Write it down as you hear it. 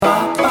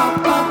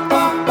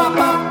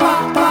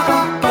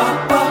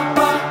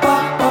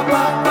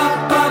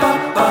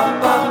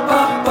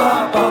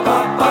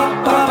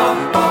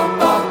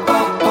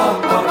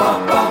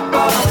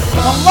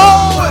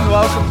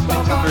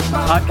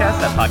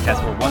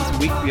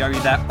week we argue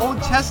that old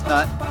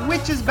chestnut,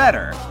 which is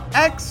better,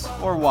 X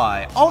or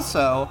Y?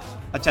 Also,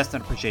 a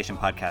Chestnut Appreciation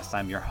Podcast.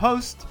 I'm your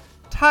host,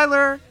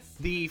 Tyler,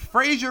 the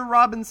Fraser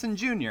Robinson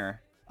Jr.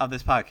 of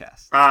this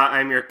podcast.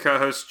 I'm your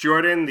co-host,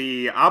 Jordan,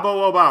 the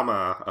Abo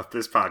Obama of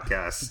this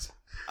podcast.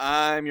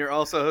 I'm your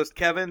also host,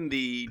 Kevin,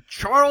 the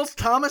Charles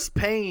Thomas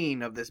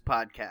Paine of this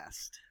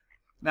podcast.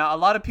 Now, a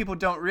lot of people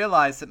don't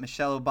realize that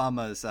Michelle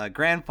Obama's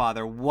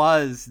grandfather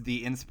was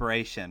the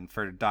inspiration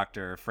for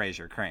Dr.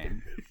 Fraser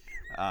Crane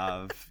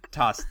of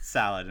tossed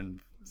salad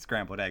and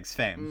scrambled eggs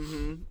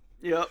fame.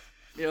 Mm-hmm.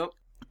 Yep.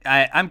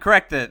 I'm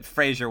correct that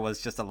Fraser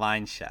was just a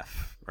line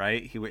chef,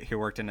 right? He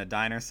worked in a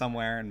diner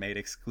somewhere and made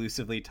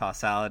exclusively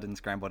tossed salad and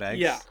scrambled eggs.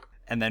 Yeah.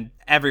 And then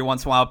every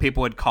once in a while,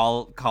 people would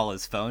call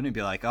his phone and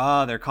be like,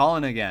 "Oh, they're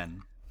calling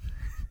again."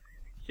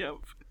 Yep,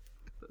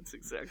 that's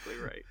exactly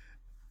right.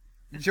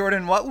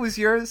 Jordan, what was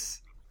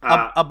yours?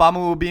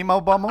 Obama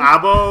Obama?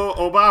 Abo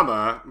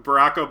Obama,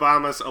 Barack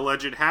Obama's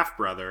alleged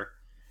half-brother,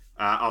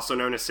 also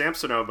known as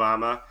Samson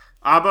Obama.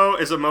 Abo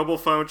is a mobile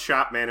phone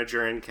shop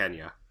manager in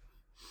Kenya.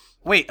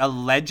 Wait,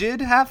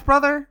 alleged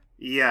half-brother?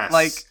 Yes.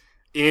 Like,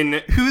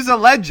 in who's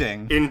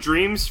alleging? In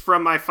Dreams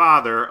from My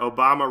Father,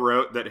 Obama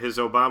wrote that his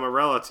Obama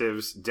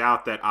relatives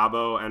doubt that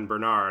Abo and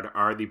Bernard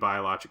are the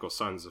biological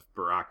sons of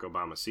Barack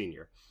Obama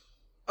Sr.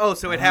 Oh,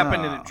 so it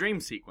happened in a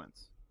dream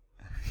sequence.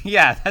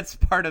 Yeah, that's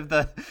part of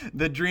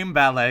the dream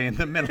ballet in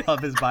the middle of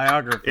his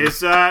biography.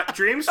 Is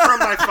Dreams from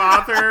My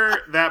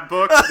Father that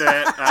book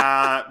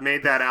that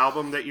made that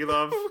album that you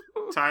love,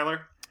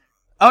 Tyler?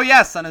 Oh,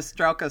 yeah, Son of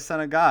Strelka, Son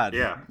of God.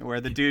 Yeah.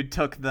 Where the dude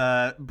took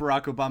the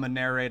Barack Obama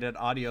narrated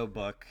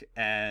audiobook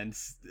and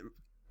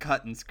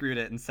cut and screwed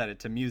it and set it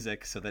to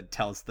music so that it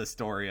tells the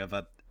story of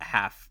a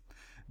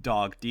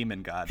half-dog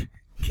demon god.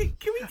 Can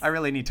we? I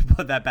really need to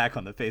put that back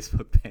on the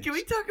Facebook page. Can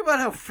we talk about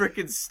how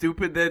freaking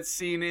stupid that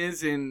scene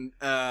is in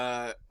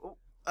what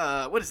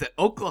is that?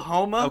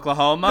 Oklahoma.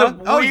 Oklahoma?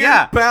 The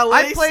weird ballet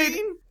I played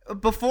scene?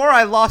 before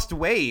I lost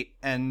weight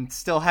and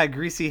still had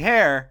greasy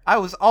hair. I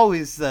was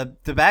always the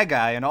bad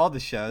guy in all the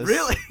shows.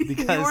 Really?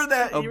 Because You were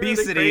the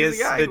obesity crazy is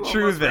guy the who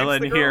true almost rapes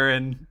villain the girl? here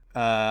in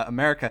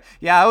America.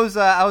 Yeah, I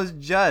was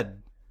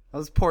Judd. I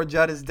was poor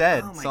Judd is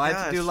dead. Oh my so I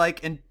had to do gosh.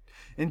 like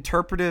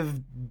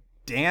interpretive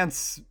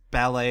dance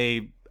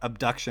ballet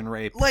abduction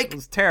rape. Like, it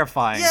was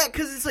terrifying. Yeah,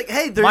 because it's like,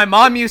 hey, there's My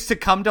mom used to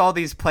come to all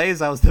these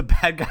plays I was the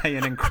bad guy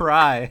in and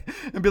cry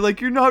and be like,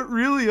 "You're not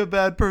really a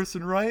bad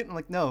person, right?" I'm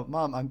like, "No,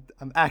 Mom,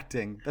 I'm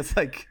acting." That's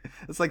like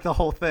the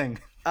whole thing.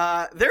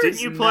 Did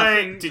you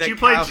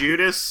play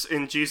Judas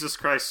in Jesus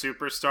Christ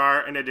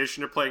Superstar in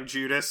addition to playing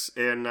Judas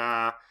in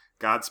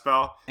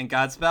Godspell? In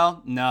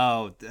Godspell?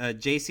 No,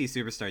 JC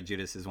Superstar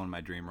Judas is one of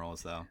my dream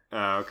roles, though.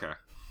 Oh, okay.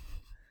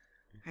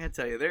 I gotta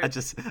tell you, there. I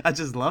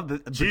just love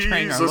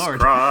betraying Jesus our Lord.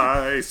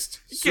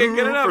 Christ Can't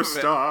get enough of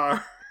it.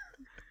 Superstar.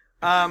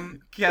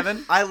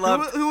 Kevin, I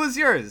love. who was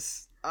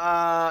yours?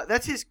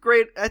 That's his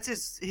great. That's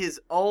his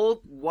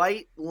old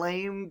white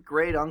lame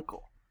great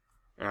uncle.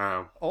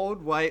 Oh.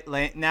 Old white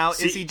lame. Now,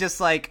 is he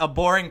just like a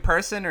boring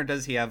person, or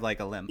does he have like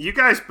a limp? You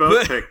guys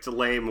both picked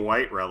lame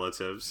white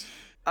relatives.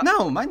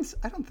 No,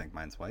 I don't think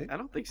mine's white. I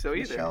don't think so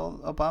either.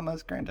 Michelle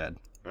Obama's granddad.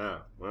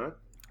 Oh, what?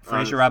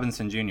 Fraser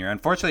Robinson Jr.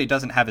 Unfortunately, he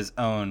doesn't have his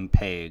own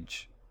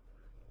page,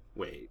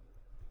 Wait.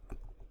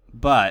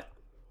 but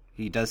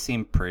he does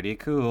seem pretty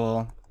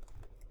cool.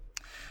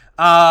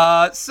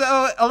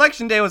 So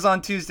election day was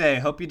on Tuesday.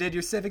 Hope you did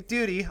your civic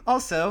duty.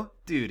 Also,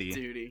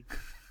 duty.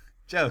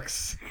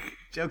 Jokes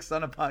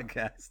on a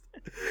podcast.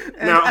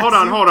 Now,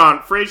 hold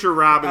on. Fraser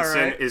Robinson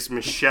All right. is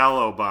Michelle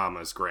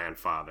Obama's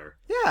grandfather.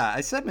 Yeah, I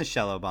said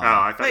Michelle Obama.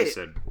 Oh, I thought you Wait.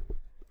 said.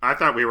 I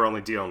thought we were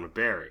only dealing with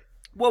Barry.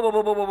 Whoa.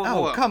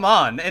 Oh, come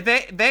on.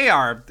 They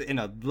are in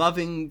a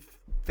loving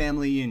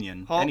family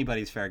union.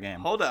 Anybody's fair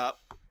game. Hold up.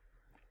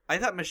 I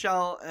thought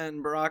Michelle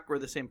and Barack were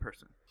the same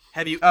person.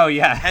 Have you? Oh,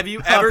 yeah. Have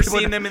you ever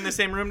seen them in the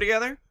same room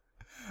together?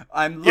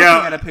 I'm looking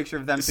at a picture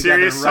of them together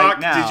Serious right talk,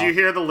 now. did you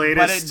hear the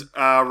latest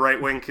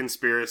right-wing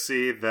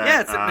conspiracy that... Yeah,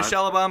 it's that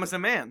Michelle Obama's a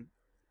man.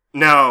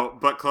 No,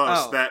 but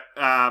close. Oh.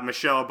 That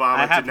Michelle I Obama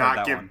have did heard not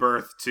that give one.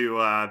 birth to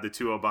the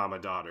two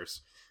Obama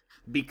daughters.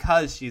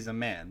 Because she's a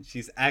man.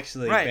 She's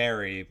actually Right.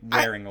 Barry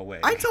wearing a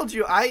wig. I told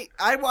you,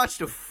 I watched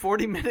a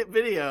 40-minute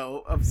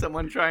video of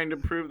someone trying to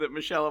prove that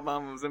Michelle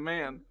Obama was a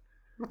man.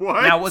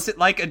 What? Now, was it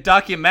like a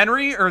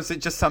documentary, or is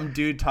it just some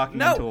dude talking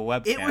No, into a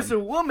webcam? it was a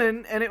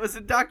woman, and it was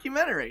a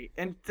documentary.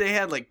 And they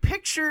had, like,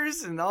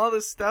 pictures and all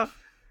this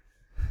stuff.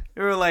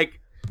 They were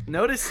like,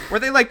 notice... Were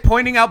they like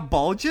pointing out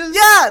bulges?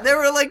 Yeah, they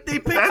were like, they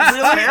picked That's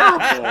really...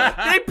 terrible.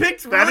 They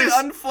picked That really is-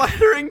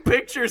 unflattering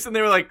pictures, and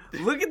they were like,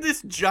 look at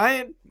this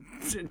giant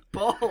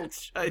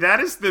bulge. That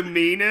is the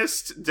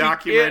meanest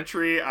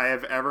documentary I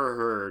have ever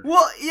heard.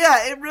 Well,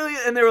 yeah, it really...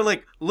 And they were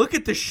like, look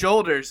at the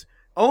shoulders.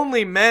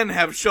 Only men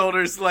have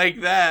shoulders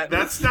like that.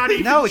 That's not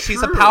even No, true.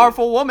 she's a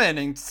powerful woman,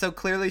 and so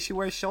clearly she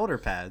wears shoulder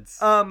pads.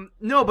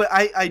 No, but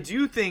I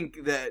do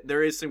think that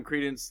there is some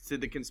credence to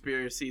the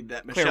conspiracy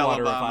that Michelle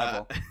Clearwater Obama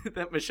Revival.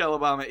 that Michelle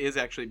Obama is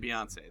actually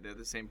Beyonce. They're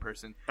the same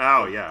person.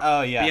 Oh, yeah.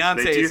 Oh, yeah.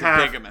 Beyonce They do is a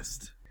have-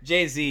 bigamist.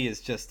 Jay-Z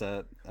is just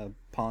a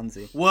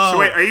Ponzi. Whoa. So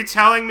wait, are you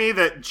telling me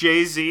that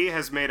Jay-Z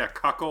has made a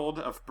cuckold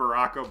of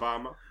Barack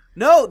Obama?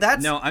 No,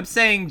 that's No, I'm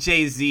saying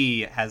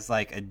Jay-Z has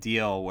like a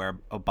deal where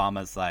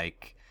Obama's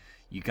like,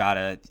 you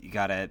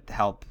gotta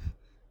help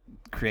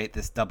create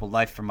this double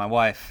life for my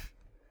wife.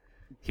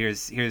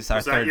 Here's our Was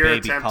that third your baby,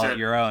 attempt call at- it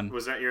your own.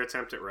 Was that your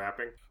attempt at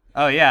rapping?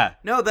 Oh yeah.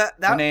 no that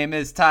My name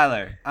is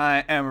Tyler.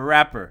 I am a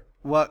rapper.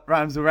 What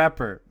rhymes with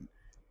rapper?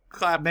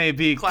 clap.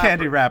 Maybe Clapper.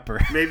 candy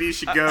rapper. Maybe you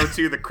should go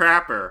to the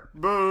crapper.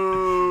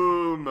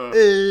 Boom.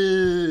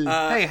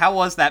 Hey, how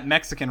was that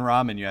Mexican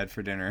ramen you had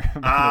for dinner?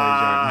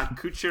 By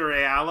the way, Jordan?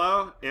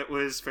 Cucciarialo. It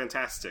was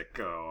fantastic.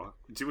 Oh,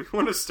 do we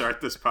want to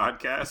start this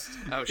podcast?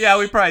 Oh, Yeah,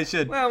 we probably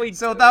should. Well, we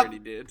so already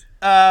did.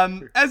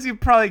 as you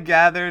probably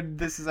gathered,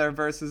 this is our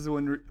versus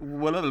Would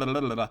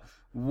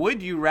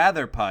You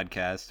Rather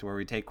podcast, where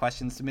we take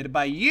questions submitted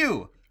by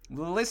you,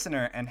 the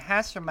listener, and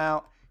hash them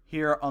out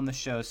here on the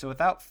show. So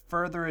without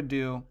further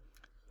ado,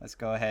 let's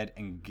go ahead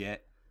and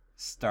get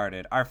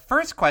started. Our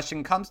first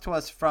question comes to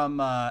us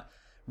from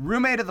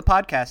roommate of the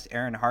podcast,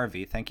 Aaron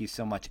Harvey. Thank you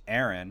so much,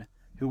 Aaron,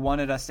 who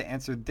wanted us to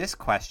answer this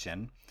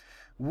question.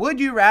 Would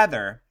you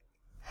rather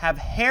have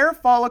hair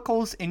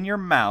follicles in your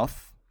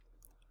mouth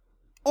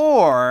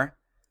or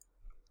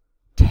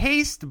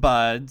taste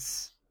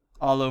buds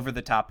all over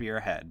the top of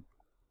your head?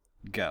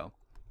 Go.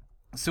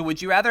 So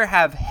would you rather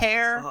have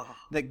hair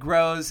that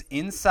grows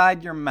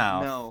inside your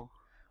mouth No.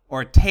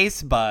 or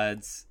taste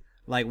buds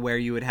like where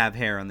you would have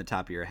hair on the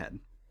top of your head?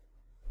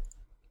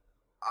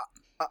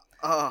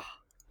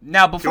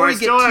 Now, before I we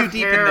get still too have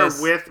deep in hair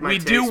this, with my we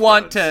do taste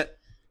want buds? to...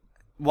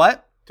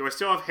 What? Do I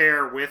still have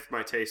hair with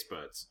my taste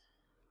buds?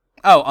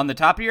 Oh, on the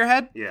top of your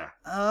head? Yeah.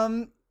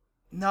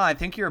 No, I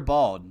think you're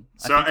bald.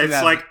 I So think you it's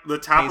have like the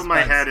top taste of my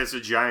buds. head is a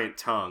giant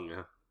tongue.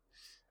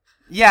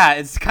 Yeah,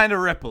 it's kind of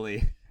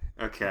ripply.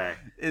 Okay.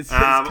 It's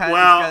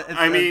well,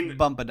 I mean,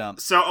 bump a dump.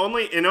 So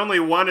only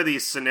one of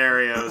these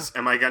scenarios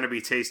am I going to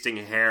be tasting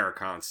hair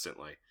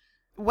constantly.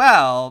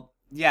 Well,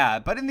 yeah,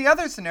 but in the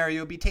other scenario,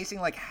 you'll be tasting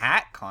like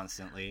hat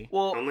constantly.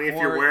 Well, Only if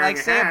Or, you're wearing like,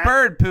 a say hat. a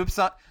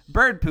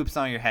bird poops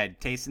on your head,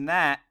 tasting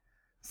that.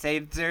 Say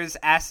there's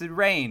acid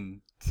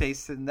rain,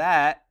 tasting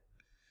that.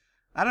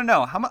 I don't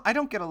know. I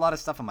don't get a lot of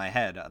stuff on my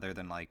head other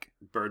than like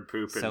Bird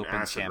poop and soap and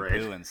acid shampoo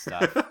rain. and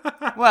stuff.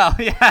 Well,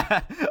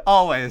 yeah,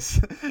 always.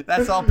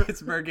 That's all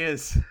Pittsburgh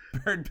is: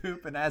 bird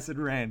poop and acid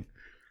rain.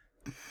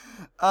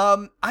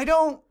 I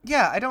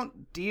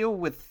don't deal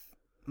with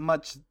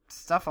much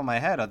stuff on my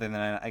head other than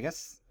I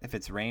guess if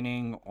it's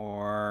raining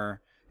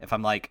or if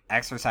I'm like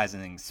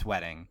exercising and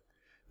sweating,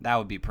 that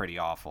would be pretty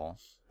awful.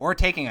 Or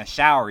taking a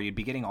shower, you'd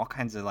be getting all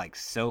kinds of like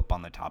soap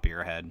on the top of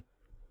your head.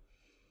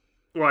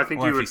 Well, I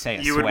think Or you if would you say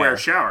a you would wear a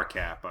swear. shower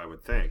cap, I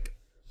would think.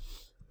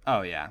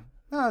 Oh, yeah.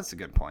 No, that's a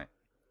good point.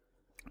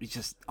 You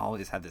just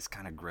always have this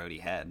kind of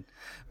grody head.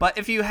 But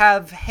if you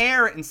have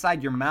hair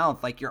inside your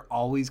mouth, like, you're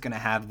always going to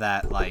have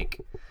that, like,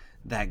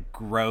 that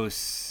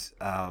gross,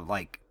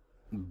 like,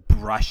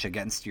 brush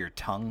against your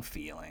tongue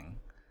feeling.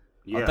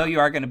 Yeah. Although you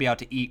are going to be able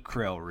to eat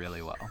krill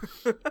really well.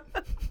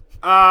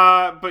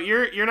 But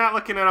you're not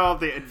looking at all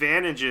the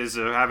advantages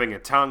of having a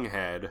tongue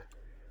head.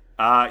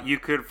 You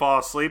could fall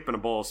asleep in a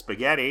bowl of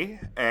spaghetti,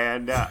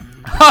 and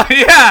Oh,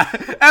 yeah!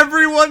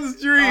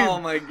 Everyone's dream! oh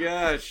my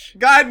gosh.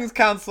 Guidance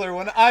counselor,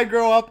 when I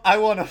grow up, I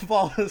want to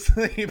fall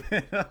asleep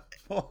in a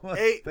bowl of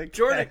Hey, spaghetti.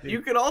 Jordan,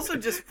 you could also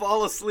just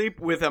fall asleep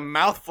with a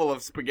mouthful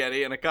of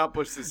spaghetti and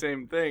accomplish the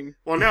same thing.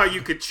 well, no,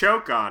 you could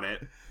choke on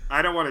it.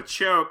 I don't want to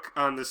choke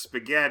on the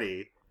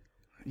spaghetti.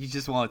 You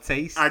just want to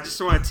taste I it. just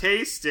want to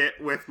taste it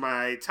with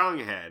my tongue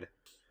head.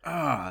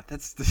 Ah,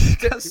 that's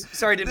disgusting.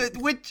 Sorry,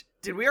 Which...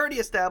 did we already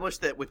establish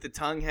that with the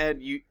tongue head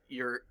you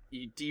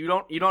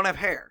don't have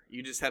hair?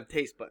 You just have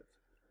taste buds.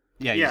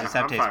 Yeah, you Yeah, just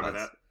have I'm taste fine buds.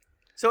 with that.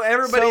 So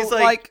everybody's So,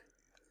 like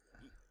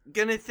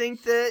gonna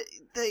think that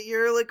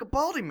you're like a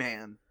baldy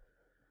man.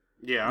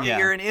 Yeah. Yeah.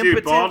 You're an Dude,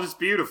 impotent. bald is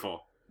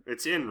beautiful.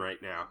 It's in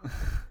right now.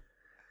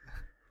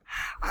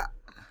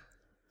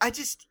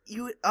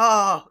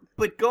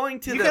 But going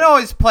to You the can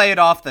always play it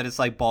off that it's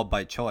like bald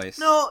by choice.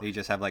 No. You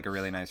just have like a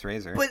really nice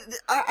razor. But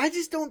I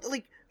just don't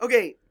like.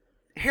 Okay,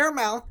 hair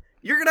mouth.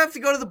 You're gonna have to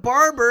go to the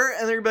barber,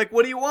 and they're gonna be like,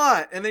 "What do you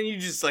want?" And then you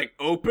just like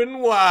open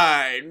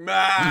wide.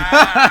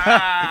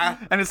 Ah.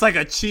 And it's like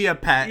a chia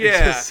pet. It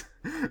Yeah. just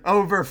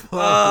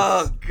overflows.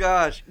 Oh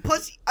gosh.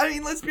 Plus, I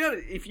mean, let's be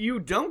honest. If you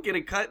don't get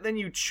a cut, then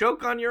you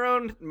choke on your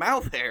own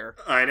mouth hair.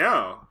 I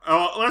know.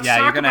 Oh, let's Yeah,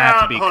 talk you're gonna about.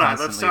 have to be hold on.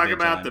 Let's constantly talk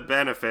about vigilant. the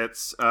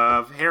benefits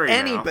of hairy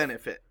Any mouth.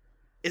 benefit?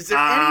 Is there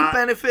any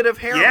benefit of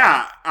hair?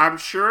 Yeah, mouth? I'm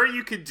sure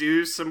you could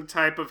do some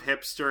type of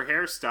hipster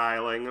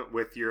hairstyling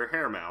with your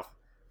hair mouth.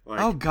 Like,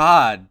 Oh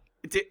God!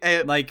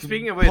 Like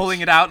speaking of which,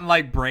 pulling it out and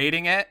like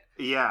braiding it,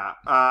 yeah,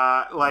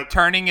 like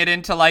turning it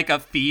into like a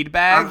feed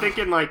bag. I'm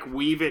thinking like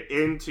weave it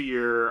into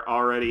your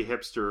already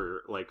hipster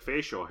like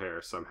facial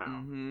hair somehow.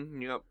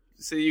 Mm-hmm, yep.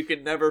 So you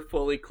can never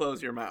fully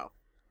close your mouth.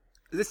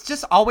 It's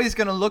just always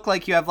gonna look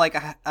like you have like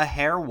a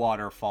hair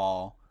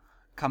waterfall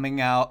coming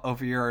out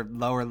over your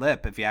lower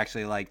lip if you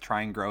actually like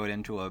try and grow it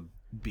into a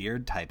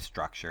beard type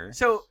structure.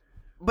 So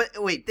But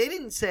wait, they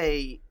didn't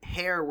say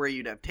hair where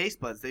you'd have taste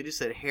buds. They just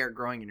said hair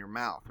growing in your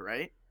mouth,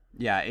 right?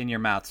 Yeah, in your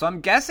mouth. So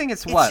I'm guessing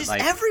it's It's what, just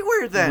like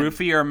everywhere then.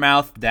 roofie your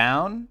mouth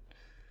down,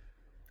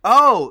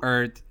 Oh,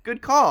 or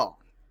good call.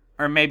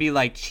 maybe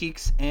like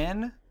cheeks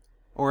in,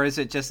 or is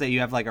it just that you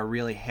have like a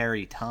really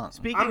hairy tongue?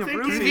 Speaking I'm of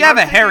thinking- If roofie, you have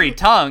a I'm hairy thinking-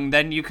 tongue,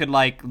 then you could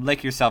like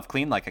lick yourself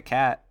clean like a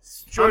cat.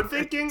 I'm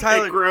thinking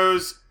Tyler, it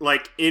grows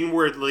like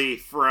inwardly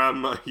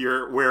from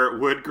where it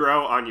would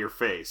grow on your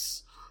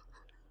face.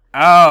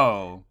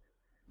 Oh,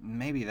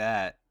 maybe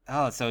that.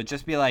 Oh, so it'd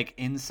just be like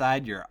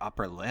inside your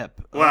upper lip.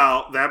 Ugh.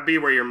 Well, that'd be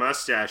where your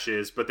mustache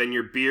is, but then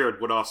your beard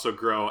would also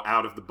grow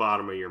out of the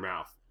bottom of your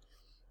mouth.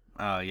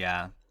 Oh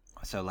yeah.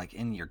 So like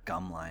in your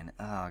gum line.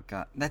 Oh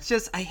god, that's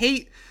just I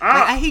hate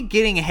Ah. I hate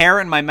getting hair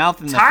in my mouth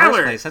in the Tyler.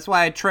 first place. That's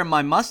why I trim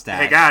my mustache.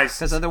 Hey, guys.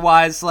 because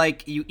otherwise,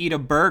 like you eat a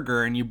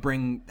burger and you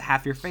bring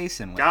half your face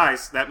in with it.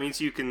 Guys, that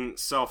means you can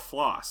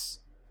self-floss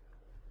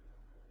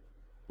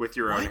with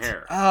your own What?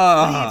 hair. What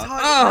are you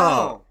talking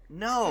oh.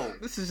 No.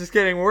 This is just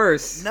getting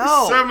worse.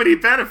 No. So many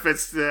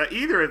benefits to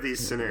either of these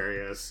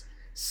scenarios.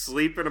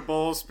 Sleep in a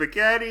bowl of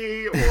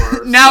spaghetti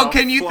or Now,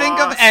 can you think of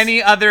self-floss.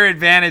 any other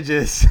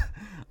advantages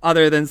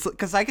other than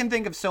because I can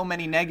think of so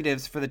many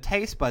negatives for the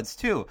taste buds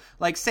too.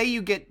 Like, say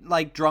you get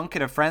like drunk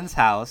at a friend's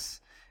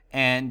house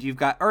and you've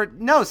got, or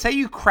no, say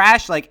you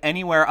crash like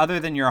anywhere other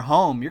than your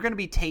home. You're going to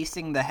be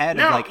tasting the head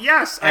No, of like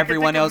yes, I can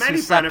everyone think of else who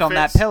many slept on that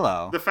benefits.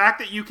 pillow. The fact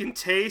that you can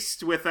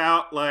taste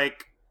without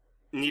like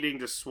needing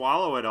to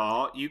swallow it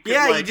all, you can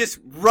Yeah, like, you just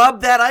rub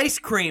that ice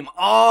cream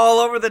all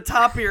over the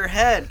top of your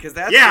head because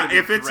that's yeah. gonna be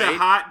If it's great. a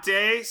hot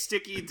day,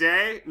 sticky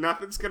day,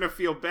 nothing's gonna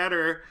feel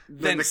better than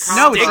Then the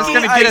No, it's combo. just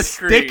going to get a ice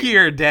cream.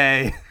 stickier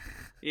day.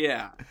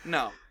 Yeah,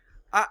 no.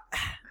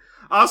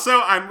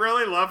 Also, I'm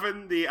really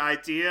loving the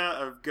idea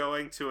of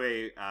going to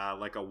a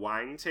like a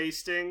wine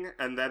tasting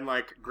and then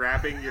like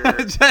grabbing your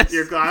Just-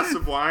 your glass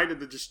of wine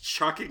and then just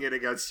chucking it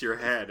against your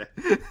head,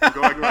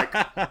 going like,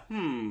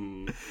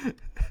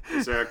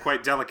 These are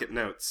quite delicate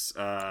notes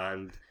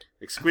and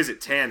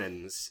exquisite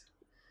tannins.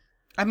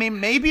 I mean,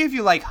 maybe if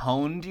you like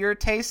honed your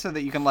taste so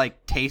that you can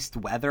like taste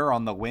weather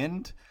on the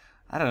wind.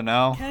 I don't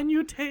know. Can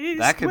you taste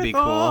That could be with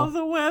all cool.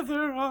 the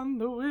weather on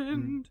the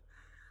wind?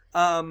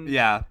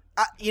 Yeah.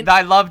 You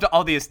I loved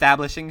all the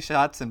establishing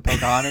shots in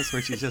Pocahontas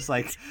where she's just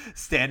like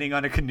standing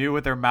on a canoe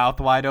with her mouth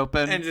wide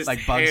open, and just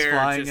like bugs hair,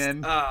 flying just,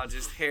 in.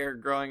 just hair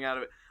growing out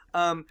of it.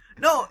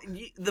 No,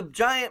 the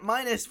giant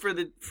minus for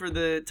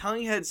the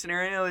tongue head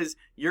scenario is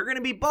you're gonna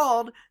be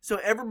bald, so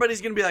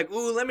everybody's gonna be like,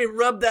 "Ooh, let me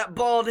rub that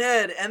bald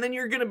head," and then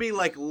you're gonna be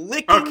like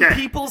licking Okay.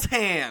 people's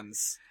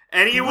hands.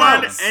 Gross.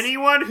 Gross.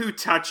 Anyone who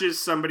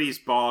touches somebody's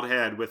bald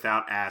head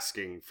without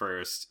asking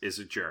first is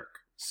a jerk.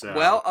 So,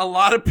 Well, a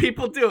lot of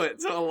people do it,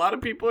 so a lot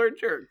of people are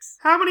jerks.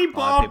 how many lot of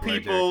bald people are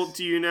people jerks.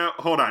 do you know?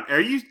 Hold on, are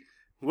you?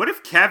 What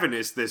if Kevin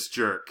is this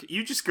jerk?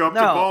 You just go up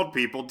to No. bald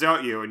people,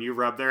 don't you, and you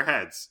rub their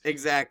heads.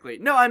 Exactly.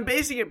 No, I'm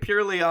basing it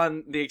purely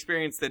on the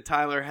experience that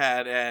Tyler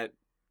had at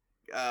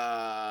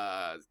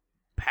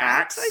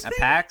PAX. I At think? At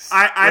PAX,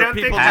 I Where don't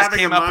think people having just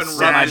came a up and rubbed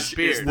mustache his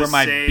beard. is where the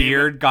my same.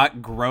 beard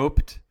got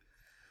groped.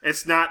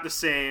 It's not the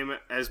same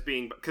as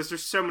being because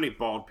there's so many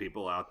bald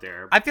people out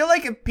there. I feel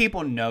like if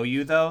people know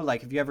you though,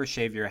 like if you ever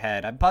shave your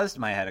head, I've buzzed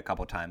my head a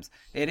couple times.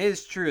 It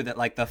is true that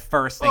like the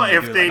first thing Well, you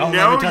if do, they like, oh, let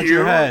know me touch you,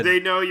 your head. they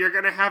know you're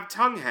gonna have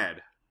tongue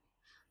head.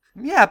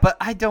 Yeah, but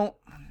I don't.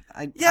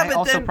 Yeah, I but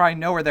also then- probably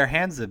know where their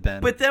hands have been.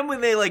 But then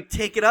when they like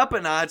take it up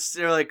a notch,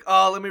 they're like,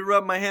 "Oh, let me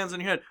rub my hands on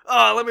your head.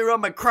 Oh, let me rub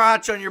my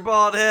crotch on your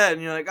bald head."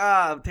 And you're like,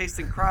 I'm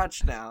tasting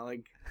crotch now."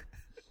 Like,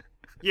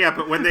 Yeah,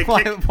 but when they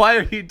why, kick, why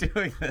are you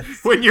doing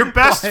this? when your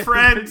best Why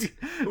friend,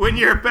 would when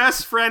your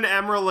best friend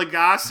Emerald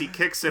Lagasse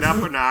kicks it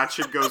up a notch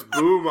and goes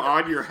boom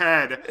on your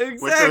head with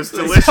those Exactly.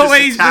 delicious So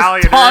he's just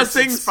Italian herbs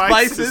tossing and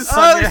spices. spices.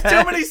 oh, on your there's too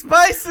head. many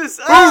spices.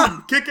 Ah,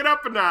 Boom, kick it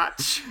up a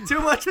notch.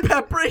 too much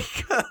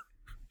paprika.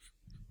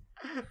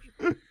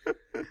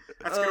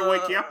 That's gonna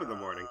wake you up in the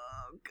morning.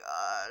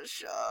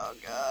 Oh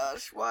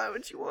gosh. Why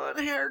would you want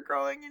hair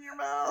growing in your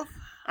mouth?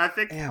 I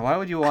think Yeah, why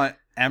would you want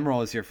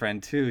Emerald as your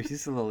friend too?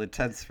 He's a little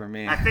intense for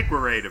me. I think we're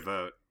ready to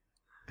vote.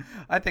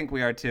 I think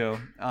we are too.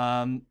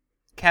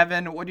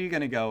 Kevin, what are you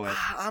gonna go with?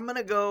 I'm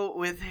gonna go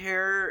with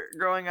hair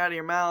growing out of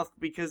your mouth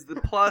because the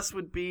plus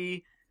would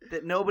be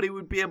that nobody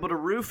would be able to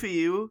roofie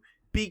you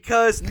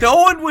because no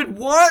one would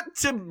want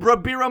to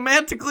be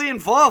romantically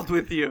involved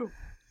with you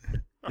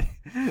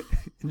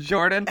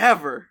Jordan?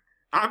 ever.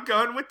 I'm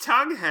going with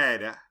tongue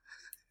head.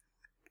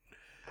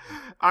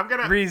 I'm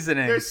gonna.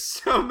 Reasoning. There's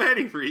so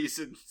many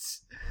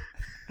reasons.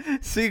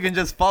 So you can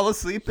just fall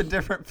asleep in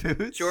different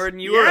foods?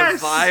 Jordan, you are a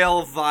Yes.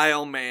 vile,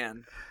 vile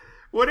man.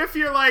 What if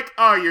you're like,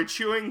 oh, you're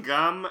chewing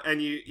gum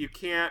and you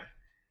can't,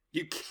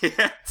 you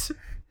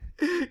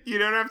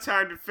don't have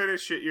time to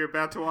finish it. You're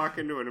about to walk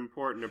into an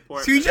important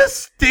appointment. So you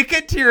just stick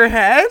it to your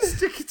head?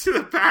 stick it to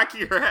the back of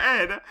your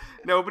head.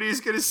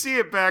 Nobody's gonna see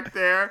it back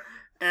there,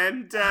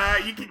 and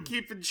you can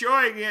keep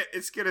enjoying it.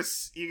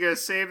 You're gonna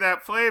save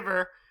that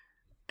flavor,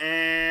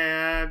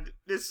 and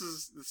this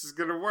is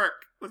gonna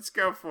work. Let's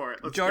go for it.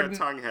 Let's Jordan- go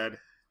tongue head.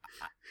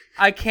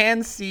 I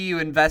can see you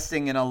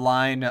investing in a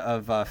line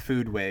of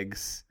food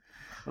wigs,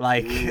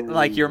 like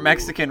your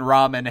Mexican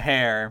ramen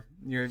hair,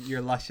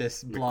 your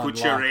luscious blonde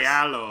locks.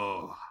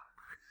 Cucciarialo.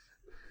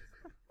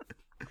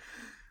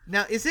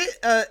 Now, is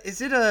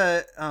it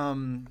a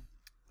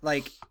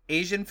like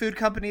Asian food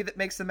company that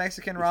makes the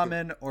Mexican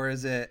ramen, or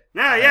is it?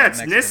 It's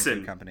Mexican Nissin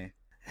food company.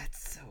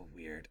 That's so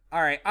weird.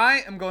 All right,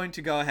 I am going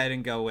to go ahead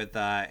and go with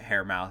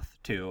hair mouth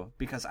too,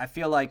 because I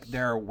feel like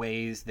there are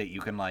ways that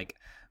you can like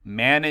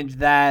manage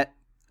that.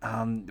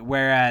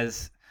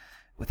 Whereas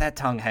with that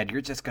tongue head,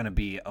 you're just going to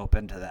be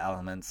open to the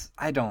elements.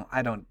 I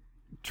don't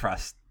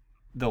trust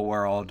the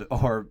world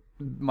or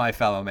my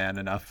fellow man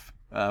enough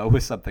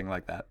with something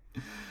like that.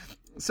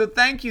 So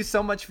thank you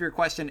so much for your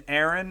question,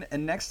 Aaron.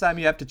 And next time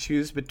you have to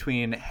choose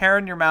between hair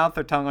in your mouth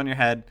or tongue on your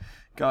head,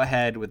 go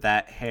ahead with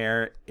that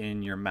hair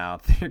in your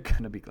mouth. You're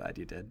going to be glad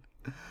you did.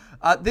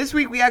 This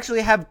week we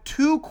actually have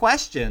 2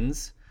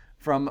 questions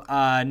from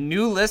a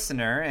new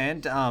listener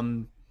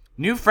and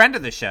new friend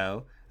of the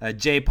show,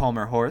 Jay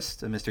Palmer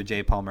Horst, Mr.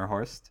 Jay Palmer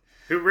Horst.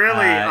 Who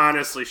really,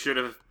 honestly, should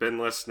have been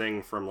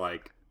listening from,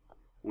 like,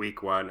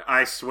 week 1.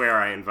 I swear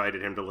I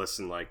invited him to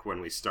listen, like,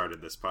 when we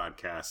started this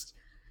podcast.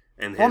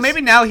 And well, maybe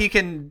now he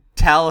can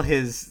tell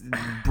his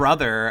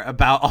brother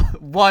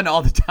about, 1,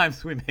 all the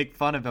times we make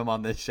fun of him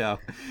on this show,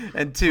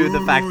 and 2,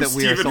 the fact that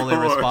we are solely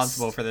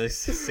responsible for the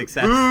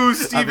success of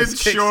Steven his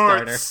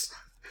Kickstarter. Shorts.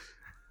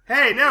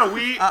 Hey, no,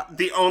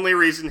 the only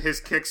reason his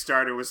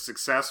Kickstarter was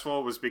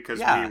successful was because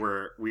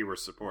we were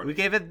supporting. We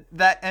gave it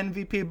that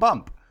MVP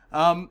bump.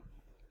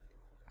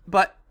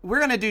 But we're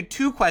going to do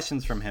 2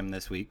 questions from him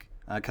this week,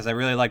 because I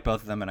really like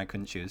both of them and I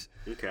couldn't choose.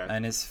 Okay.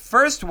 And his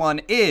first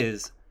one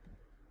is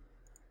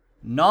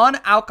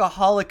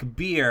non-alcoholic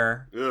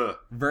beer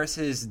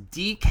versus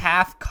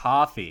decaf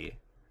coffee.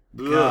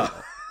 Go.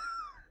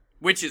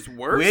 Which is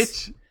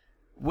worse?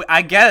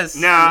 I guess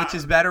which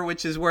is better,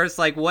 which is worse.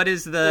 Like, what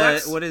is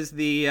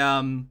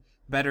the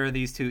better of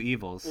these 2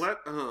 evils?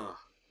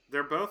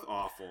 They're both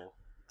awful.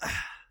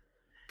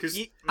 Because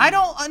I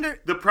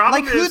don't the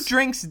problem is, who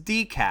drinks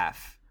decaf,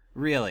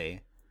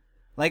 really?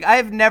 Like,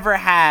 I've never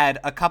had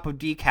a cup of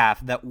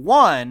decaf that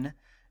 1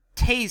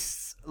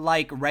 tastes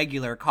like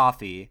regular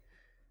coffee,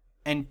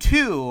 and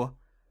 2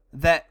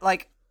 that,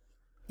 like,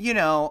 you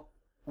know,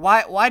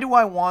 why do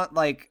I want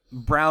like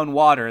brown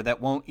water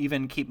that won't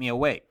even keep me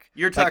awake?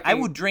 You're talking. Like, I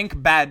would drink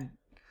bad.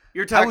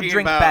 You're talking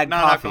about bad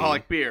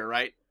non-alcoholic beer,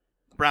 right?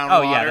 Brown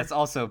water. Oh yeah, that's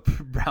also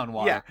brown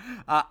water.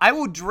 Yeah. I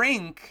will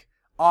drink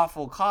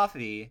awful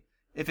coffee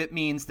if it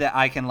means that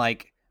I can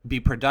like be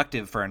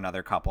productive for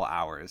another couple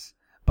hours.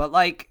 But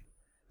like,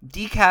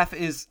 decaf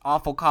is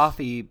awful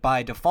coffee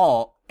by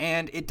default,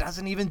 and it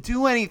doesn't even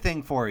do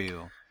anything for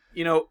you.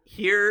 You know,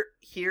 here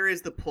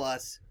is the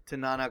plus to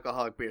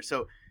non-alcoholic beer.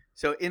 So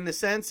in the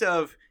sense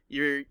of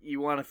you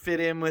want to fit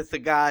in with the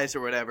guys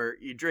or whatever,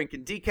 you're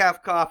drinking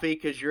decaf coffee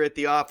because you're at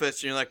the office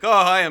and you're like, oh,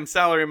 hi, I'm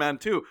Salaryman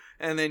too.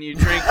 And then you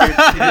drink your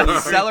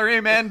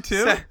Salaryman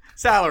too?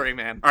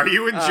 Salaryman. Are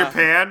you in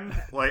Japan,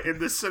 like in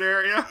this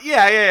scenario?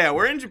 Yeah.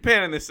 We're in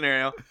Japan in this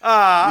scenario. You're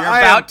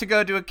about to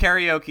go to a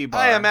karaoke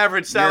bar. I am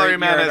average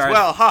Salaryman as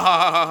well. Ha ha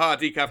ha ha ha.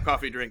 Decaf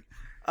coffee drink.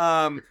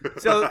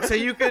 So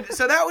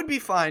that would be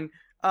fine.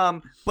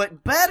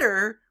 But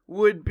better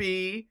would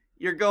be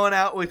you're going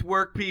out with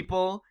work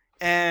people,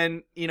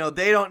 and you know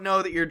they don't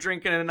know that you're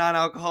drinking a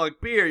non-alcoholic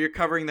beer. You're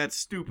covering that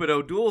stupid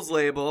O'Doul's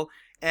label,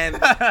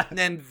 and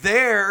then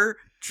they're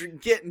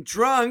getting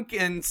drunk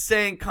and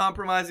saying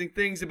compromising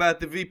things about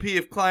the VP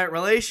of Client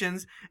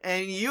Relations,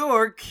 and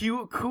you're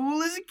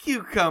cool as a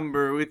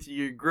cucumber with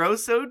your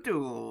gross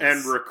O'Doul's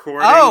and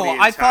recording. Oh,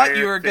 the I thought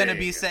you were going to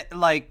be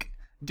like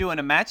doing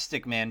a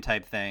Matchstick Man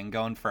type thing,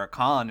 going for a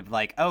con of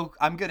like, oh,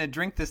 I'm going to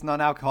drink this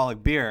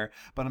non-alcoholic beer,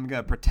 but I'm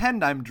going to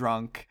pretend I'm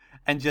drunk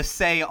and just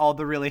say all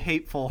the really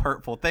hateful,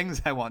 hurtful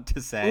things I want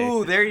to say.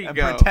 Ooh, there you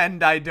go. And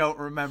pretend I don't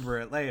remember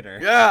it later.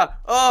 Yeah.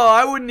 Oh,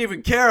 I wouldn't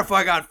even care if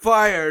I got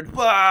fired.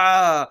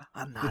 Bah!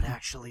 I'm not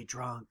actually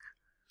drunk.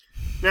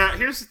 Now,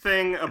 here's the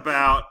thing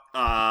about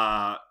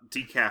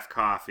decaf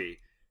coffee.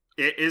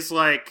 It is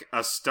like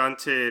a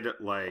stunted,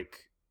 like,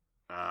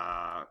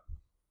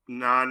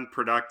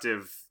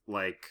 non-productive,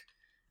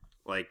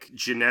 like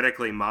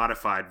genetically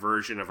modified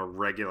version of a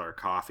regular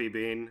coffee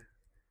bean.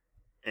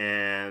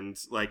 And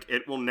like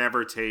it will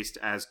never taste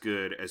as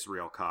good as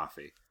real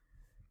coffee.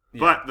 Yeah,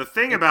 but the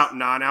thing about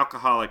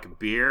non-alcoholic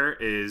beer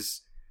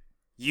is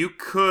you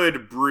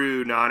could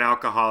brew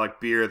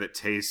non-alcoholic beer that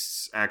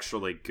tastes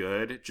actually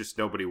good, just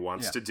nobody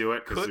wants to do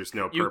it because there's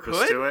no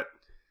purpose to it.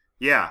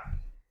 Yeah.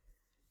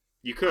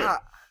 You could.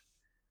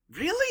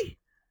 Really?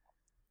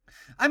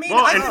 I mean,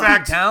 well, in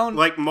fact,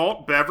 like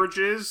malt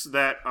beverages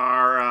that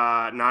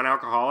are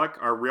non-alcoholic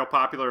are real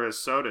popular as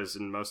sodas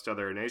in most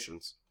other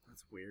nations.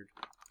 That's weird.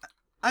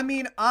 I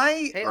mean,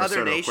 Hey,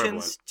 other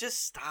nations,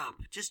 just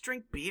stop. Just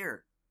drink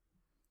beer.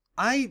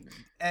 I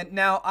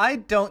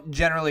don't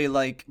generally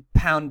like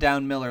pound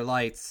down Miller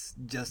Lights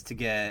just to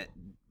get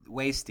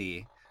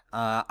wasty.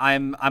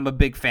 I'm a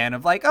big fan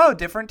of like,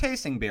 different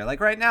tasting beer. Like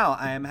right now,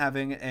 I am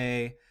having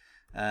a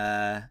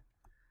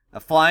a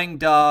Flying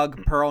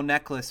Dog Pearl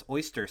Necklace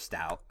Oyster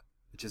Stout,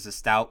 which is a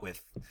stout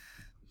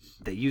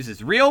that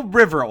uses real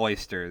river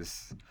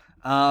oysters.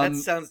 That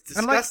sounds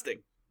disgusting.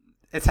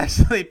 It's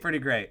actually pretty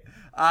great.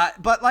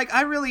 But like,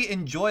 I really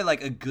enjoy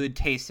like a good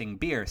tasting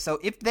beer. So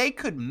if they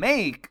could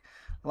make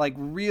like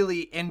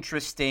really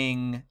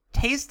interesting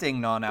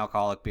tasting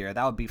non-alcoholic beer,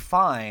 that would be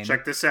fine.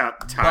 Check this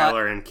out,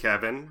 Tyler and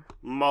Kevin.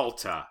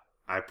 Malta.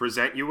 I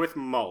present you with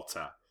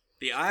Malta.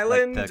 The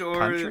island Like the or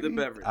country? the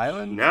beverage?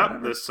 Island? No,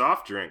 Whatever. the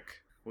soft drink.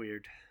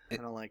 Weird. I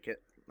don't like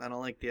it. I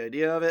don't like the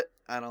idea of it.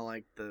 I don't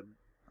like the...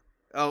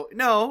 Oh,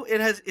 no,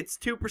 it's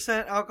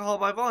 2% alcohol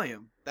by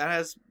volume. That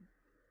has...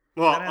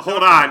 Well, That has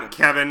hold alcohol. on,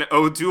 Kevin.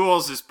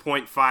 O'Doul's is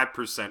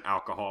 0.5%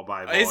 alcohol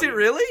by volume. Is it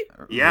really?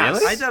 Yes.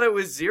 Really? I thought it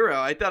was 0.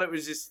 I thought it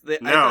was just...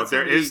 No,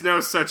 there is no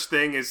such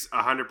thing as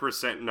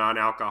 100%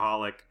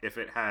 non-alcoholic if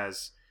it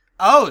has...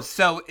 Oh,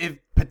 so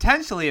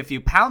if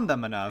you pound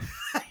them enough,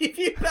 If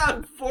you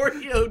found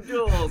 40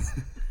 O'Doul's...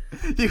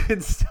 you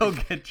can still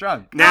get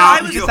drunk. Now,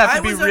 you just have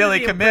to be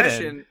really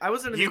committed. I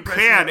was under the You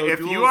impression can, that if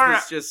O'Doul's you are-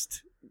 was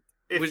just...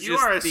 If you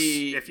are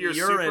the if you're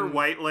urine. super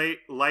lightweight,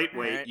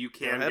 Alright, you go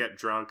can ahead. get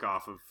drunk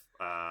off of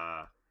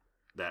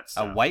that A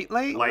stuff. white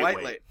light?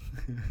 Lightweight.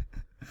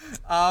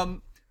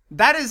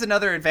 That is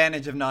another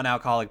advantage of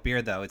non-alcoholic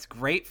beer, though. It's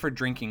great for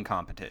drinking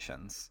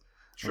competitions.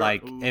 Sure.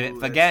 Like, Ooh, if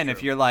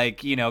that's you're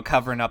like,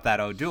 covering up that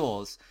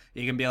O'Doul's,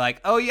 you can be like,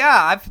 oh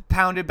yeah, I've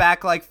pounded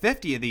back like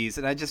 50 of these,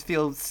 and I just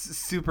feel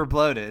super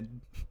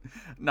bloated,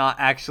 not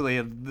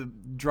actually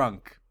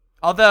drunk.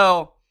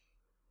 Although,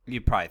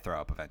 you'd probably throw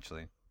up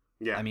eventually.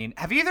 Yeah. I mean,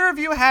 have either of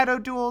you had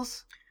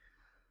O'Doul's?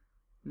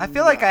 I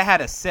feel like I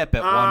had a sip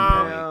at one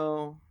point.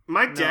 No.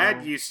 My dad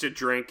No. used to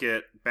drink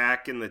it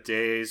back in the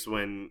days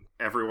when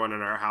everyone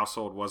in our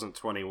household wasn't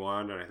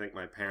 21, and I think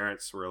my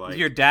parents were like,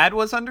 Your dad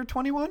was under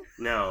 21?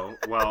 no,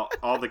 well,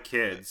 all the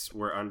kids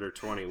were under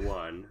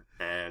 21,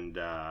 and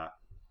I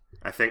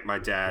think my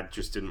dad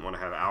just didn't want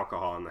to have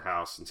alcohol in the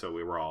house until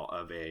we were all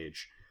of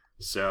age.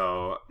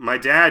 So my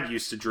dad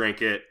used to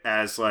drink it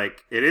as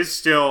like, it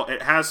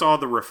has all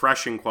the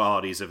refreshing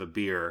qualities of a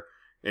beer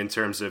in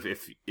terms of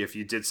if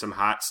you did some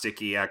hot,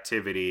 sticky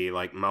activity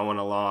like mowing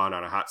a lawn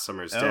on a hot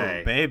summer's day.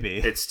 Oh, baby.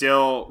 It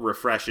still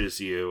refreshes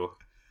you.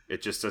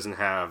 It just doesn't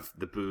have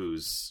the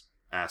booze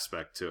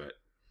aspect to it.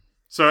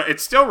 So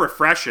it's still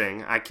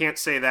refreshing. I can't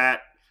say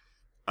that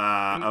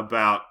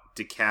about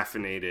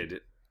decaffeinated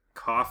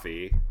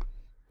coffee.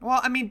 Well,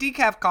 I mean,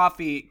 decaf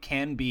coffee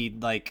can be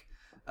like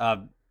a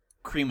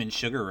cream and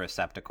sugar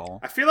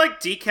receptacle. I feel like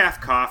decaf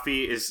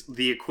coffee is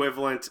the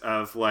equivalent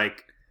of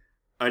like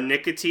a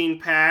nicotine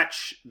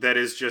patch that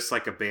is just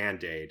like a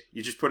Band-Aid.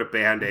 You just put a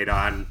Band-Aid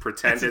on,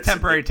 pretend It's a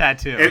temporary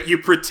tattoo. You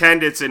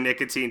pretend it's a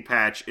nicotine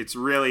patch. It's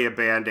really a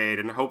Band-Aid,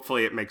 and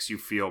hopefully it makes you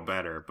feel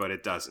better, but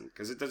it doesn't,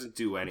 because it doesn't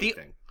do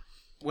anything.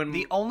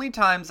 The only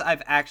times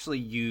I've actually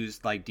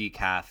used like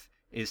decaf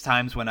is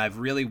times when I've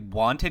really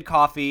wanted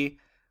coffee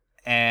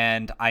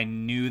and I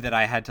knew that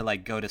I had to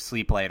like go to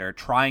sleep later,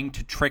 trying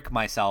to trick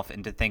myself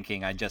into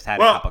thinking I just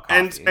had a cup of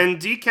coffee. and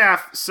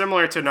decaf,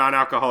 similar to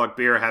non-alcoholic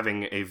beer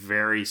having a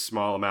very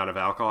small amount of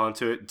alcohol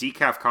into it,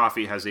 decaf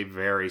coffee has a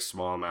very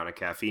small amount of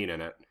caffeine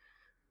in it.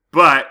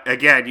 But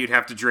again, you'd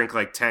have to drink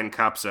like 10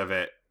 cups of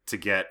it to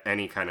get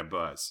any kind of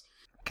buzz.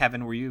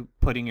 Kevin, were you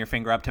putting your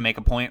finger up to make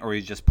a point, or were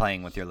you just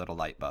playing with your little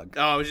light bug?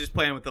 Oh, I was just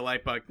playing with the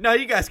light bug. No,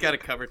 you guys got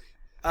it covered.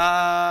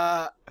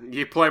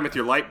 You playing with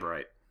your light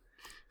bright.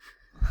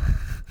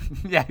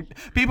 Yeah,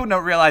 people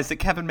don't realize that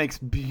Kevin makes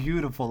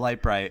beautiful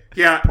light bright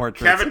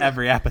portraits Kevin,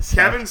 every episode.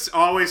 Kevin's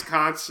always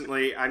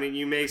constantly, I mean,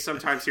 you may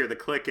sometimes hear the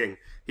clicking.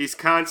 He's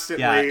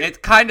constantly... Yeah,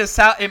 it kind of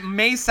it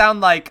may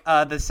sound like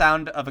the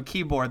sound of a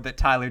keyboard that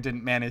Tyler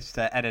didn't manage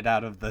to edit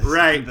out of the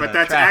Right, the but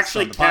that's tracks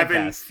actually on the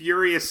Kevin podcast.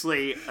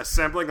 furiously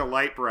assembling a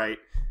light bright,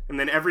 and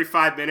then every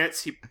 5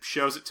 minutes he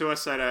shows it to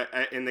us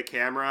in the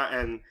camera,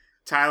 and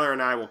Tyler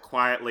and I will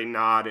quietly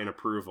nod in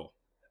approval.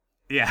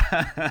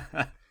 Yeah.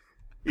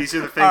 These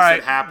are the things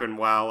that happen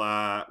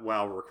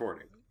while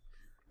recording.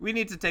 We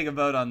need to take a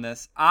vote on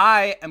this.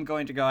 I am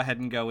going to go ahead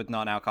and go with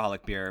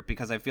non-alcoholic beer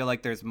because I feel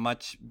like there's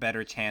much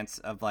better chance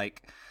of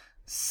like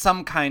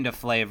some kind of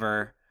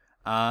flavor.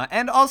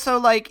 And also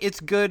like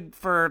it's good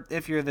for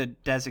if you're the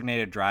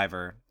designated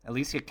driver. At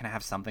least you can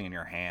have something in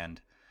your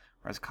hand.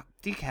 Whereas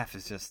decaf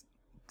is just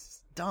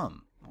it's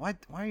dumb. Why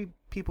are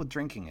people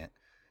drinking it?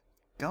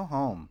 Go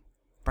home.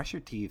 Brush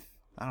your teeth.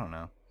 I don't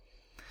know.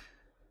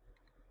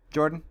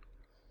 Jordan?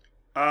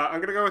 I'm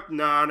going to go with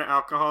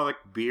non-alcoholic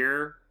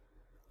beer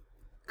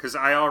because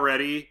I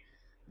already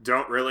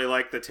don't really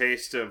like the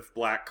taste of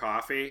black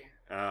coffee.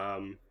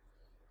 And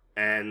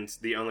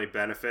the only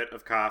benefit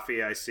of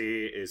coffee I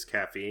see is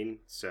caffeine.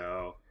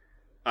 So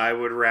I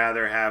would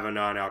rather have a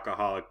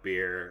non-alcoholic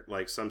beer.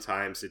 Like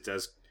sometimes it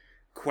does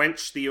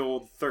quench the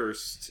old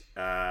thirst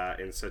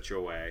in such a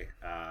way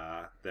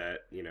that,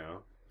 you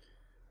know,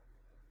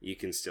 you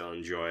can still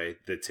enjoy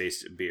the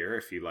taste of beer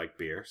if you like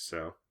beer.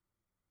 So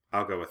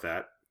I'll go with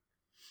that.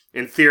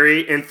 In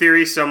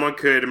theory, someone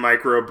could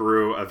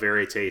microbrew a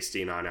very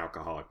tasty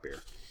non-alcoholic beer.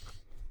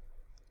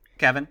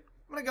 Kevin?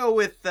 I'm gonna go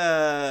with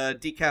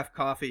decaf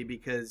coffee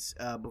because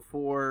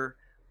before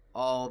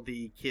all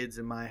the kids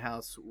in my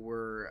house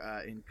were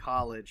in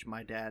college,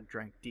 my dad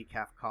drank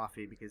decaf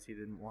coffee because he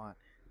didn't want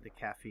the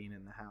caffeine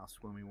in the house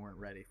when we weren't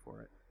ready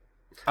for it.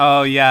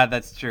 Oh yeah,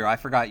 that's true. I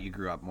forgot you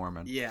grew up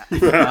Mormon. Yeah,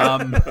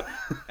 Um,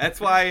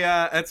 that's why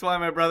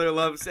my brother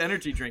loves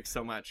energy drinks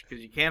so much,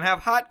 because you can't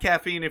have hot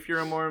caffeine if you're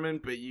a Mormon,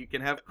 but you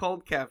can have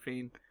cold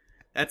caffeine.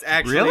 That's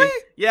actually Really?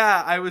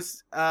 Yeah, I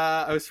was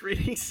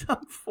reading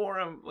some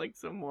forum, like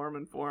some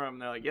Mormon forum.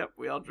 They're like, "Yep,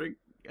 we all drink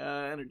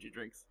energy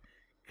drinks,"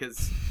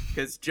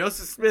 because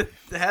Joseph Smith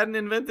hadn't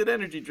invented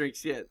energy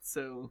drinks yet.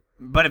 So,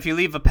 but if you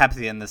leave a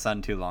Pepsi in the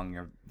sun too long,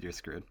 you're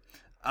screwed.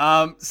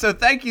 So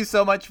thank you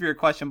so much for your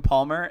question,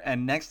 Palmer.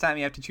 And next time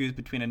you have to choose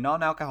between a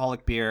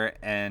non-alcoholic beer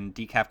and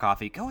decaf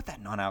coffee, go with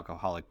that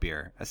non-alcoholic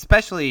beer,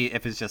 especially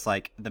if it's just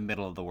like the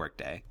middle of the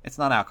workday. It's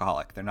not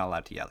alcoholic. They're not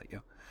allowed to yell at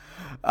you.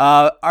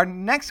 Our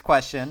next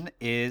question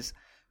is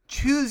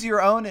choose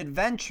your own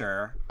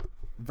adventure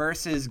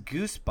versus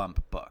Goosebump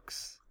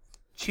books.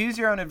 Choose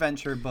your own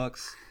adventure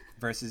books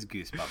versus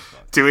Goosebump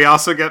books. Do we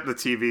also get the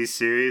TV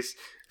series?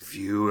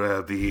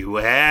 Viewer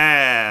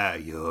beware,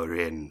 you're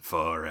in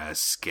for a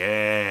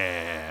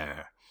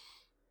scare.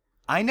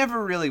 I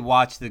never really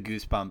watched the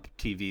Goosebump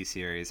TV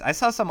series. I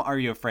saw some Are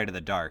You Afraid of the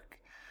Dark,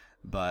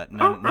 but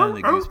none of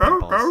the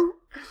Goosebumples.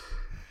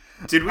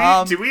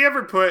 Did we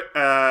ever put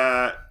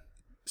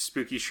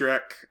Spooky Shrek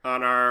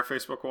on our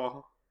Facebook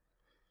wall?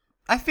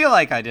 I feel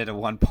like I did at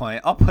one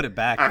point. I'll put it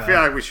back. I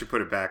feel like we should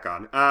put it back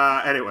on.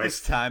 Anyways.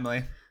 It's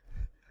timely.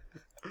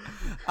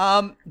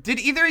 Did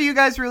either of you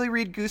guys really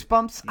read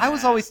Goosebumps? Nah. I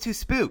was always too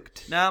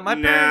spooked. no, my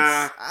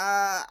parents.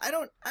 I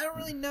don't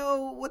really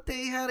know what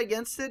they had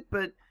against it,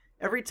 but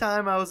every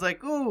time I was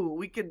like,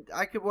 "Ooh,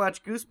 I could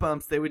watch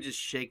Goosebumps," they would just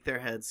shake their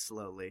heads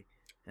slowly.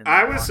 And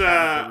I then was walk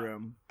out of the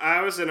room.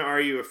 I was an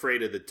Are You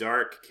Afraid of the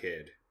Dark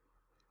kid.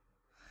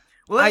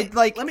 Well, I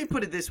like. let me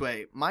put it this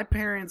way: my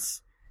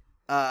parents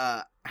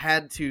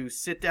had to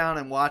sit down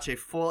and watch a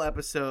full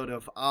episode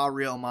of Ah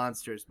Real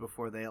Monsters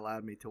before they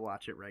allowed me to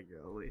watch it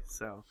regularly.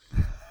 So,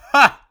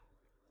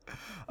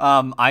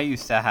 I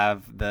used to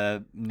have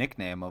the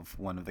nickname of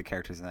one of the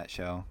characters in that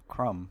show,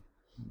 Crumb.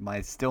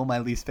 Still my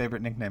least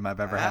favorite nickname I've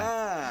ever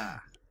had.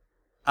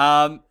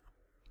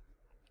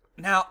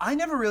 Now I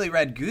never really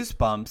read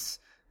Goosebumps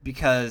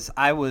because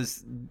I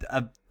was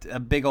a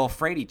big old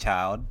fraidy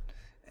child,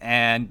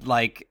 and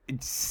like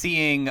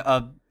seeing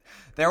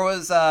there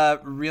was a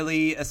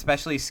really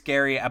especially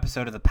scary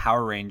episode of the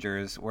Power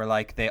Rangers where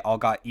like they all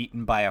got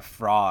eaten by a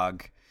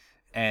frog,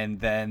 and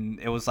then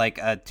it was like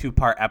a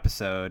 2-part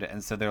episode,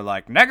 and so they're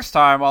like, next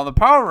time on the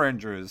Power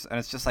Rangers, and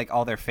it's just like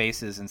all their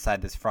faces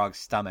inside this frog's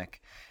stomach.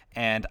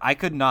 And I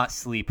could not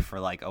sleep for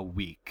like a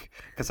week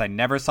because I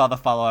never saw the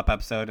follow-up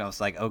episode, and I was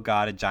like, oh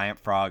god, a giant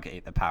frog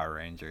ate the Power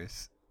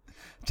Rangers.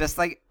 Just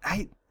like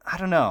I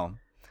don't know.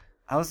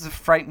 I was a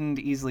frightened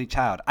easily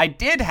child. I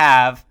did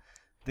have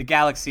the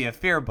Galaxy of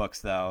Fear books,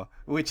 though,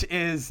 which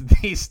is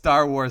the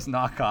Star Wars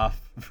knockoff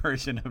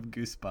version of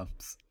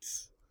Goosebumps.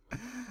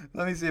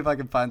 Let me see if I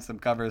can find some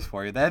covers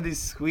for you. They had these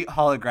sweet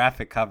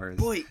holographic covers.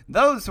 Boy,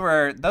 those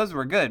were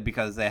good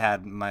because they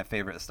had my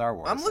favorite Star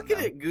Wars. I'm looking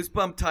at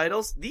Goosebump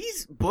titles.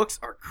 These books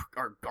are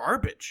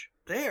garbage.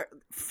 They're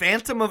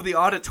Phantom of the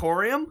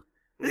Auditorium.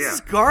 This is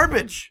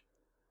garbage.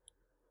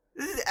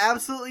 This is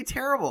absolutely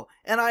terrible.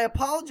 And I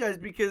apologize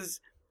because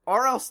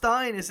R.L.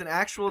 Stine is an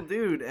actual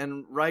dude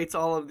and writes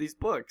all of these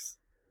books.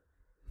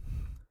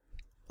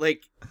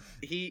 Like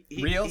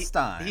Real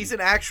Stein. He's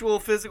an actual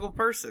physical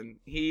person.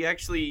 He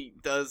actually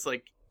does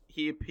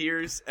he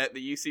appears at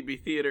the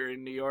UCB Theater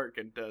in New York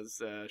and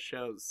does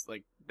shows.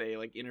 Like they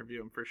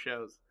interview him for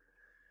shows.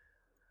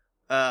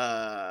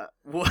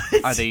 What?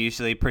 Are they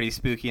usually pretty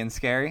spooky and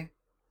scary?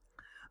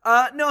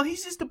 No,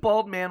 he's just a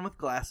bald man with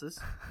glasses.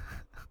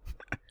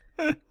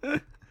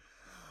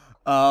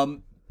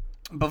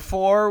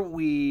 Before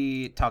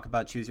we talk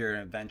about Choose Your Own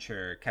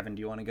Adventure, Kevin, do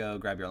you want to go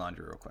grab your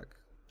laundry real quick?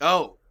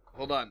 Oh,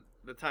 hold on.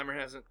 The timer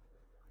hasn't.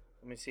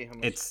 Let me see how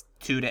much. It's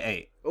 2 to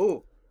 8.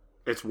 Oh,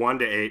 It's 1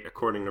 to 8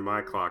 according to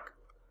my clock.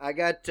 I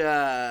got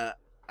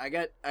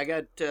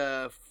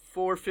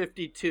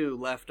 4:52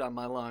 left on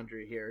my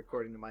laundry here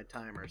according to my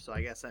timer. So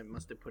I guess I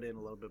must have put in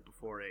a little bit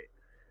before 8.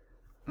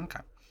 Okay.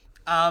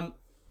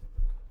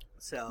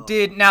 So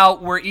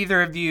Were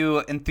either of you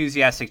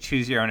enthusiastic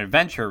Choose Your Own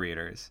Adventure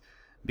readers?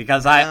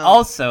 Because I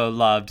also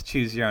loved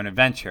Choose Your Own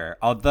Adventure,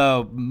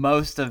 although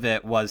most of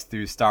it was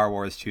through Star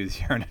Wars Choose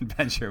Your Own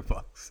Adventure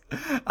books.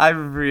 I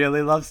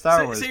really love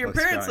Star Wars. So your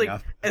books parents growing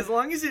up. as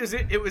long as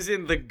it was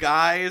in the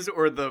guise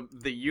or the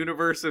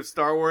universe of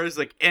Star Wars,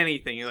 like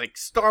anything, like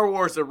Star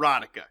Wars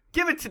erotica.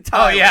 Give it to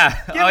Tyler. Oh yeah,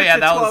 Give it to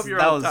that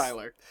 12-year-old was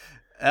Tyler.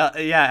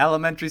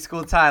 Elementary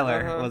school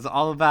Tyler Uh-huh. was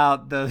all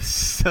about those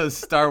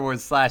Star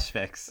Wars slash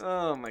fics.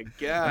 Oh my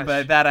gosh!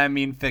 By that I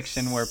mean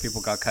fiction where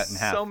people got cut in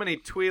half. So many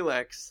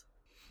Twi'leks.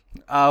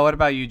 What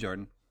about you,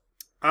 Jordan?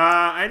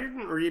 I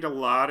didn't read a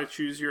lot of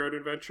Choose Your Own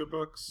Adventure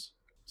books,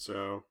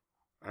 so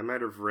I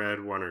might have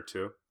read 1 or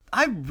 2.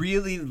 I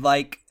really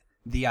like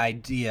the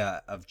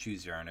idea of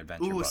choose your own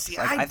adventure Ooh, books. see,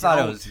 Like, I thought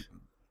it don't. was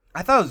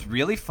I thought it was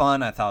really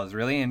fun. I thought it was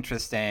really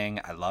interesting.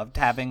 I loved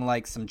having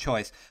like some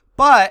choice.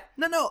 But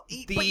No,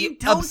 but the you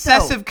don't,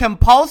 obsessive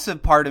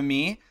compulsive part of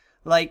me,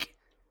 like,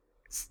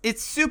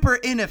 it's super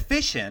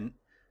inefficient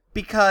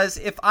because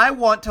if I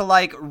want to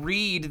like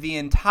read the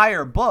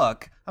entire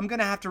book, I'm going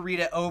to have to read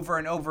it over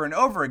and over and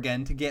over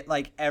again to get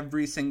like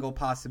every single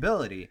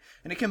possibility.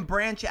 And it can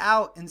branch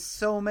out in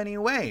so many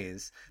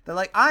ways. That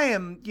like I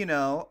am,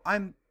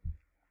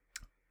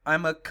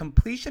 I'm a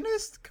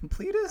completist?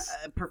 Complete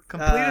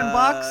in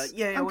box?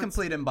 Yeah, I'm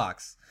complete in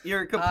box.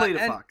 You're a complete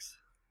and- fox.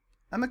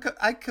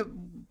 I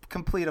could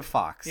complete a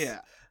fox. Yeah.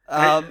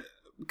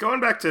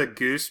 Going back to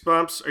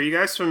Goosebumps, are you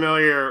guys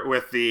familiar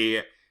with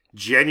the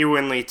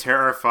genuinely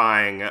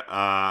terrifying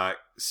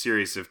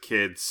series of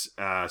kids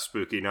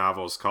spooky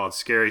novels called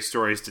Scary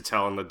Stories to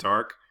Tell in the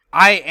Dark?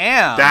 I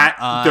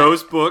am.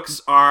 Those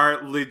books are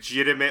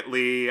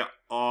legitimately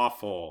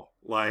awful.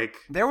 Like,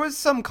 there was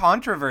some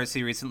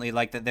controversy recently,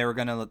 like that they were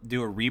going to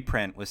do a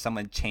reprint with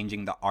someone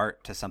changing the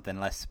art to something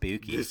less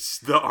spooky.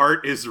 the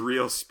art is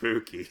real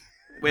spooky.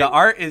 Wait, the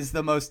art is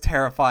the most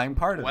terrifying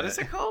part of it. what is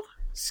it called?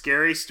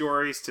 Scary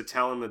Stories to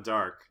Tell in the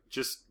Dark.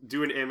 Just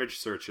do an image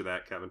search of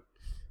that, Kevin.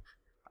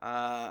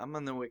 I'm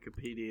on the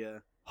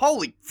Wikipedia.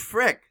 Holy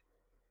frick!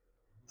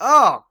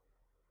 Oh,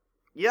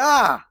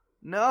 yeah.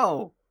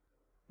 No.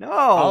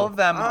 All of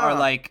them are Ah.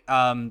 like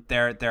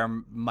they're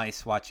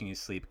mice watching you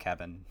sleep,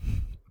 Kevin.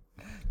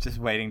 Just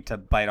waiting to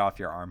bite off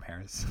your arm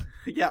hairs.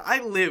 Yeah,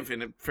 I live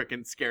in a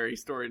freaking scary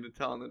story to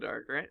tell in the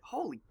dark, right?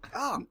 Oh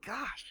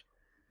gosh.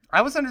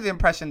 I was under the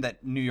impression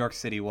that New York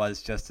City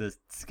was just a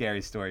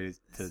scary story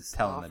to This is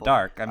tell in the awful.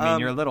 dark. I mean,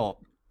 you're a little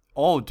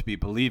old to be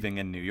believing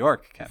in New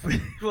York,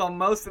 Kevin. Well,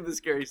 most of the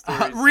scary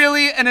stories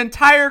Really? An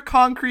entire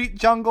concrete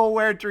jungle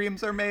where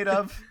dreams are made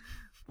of?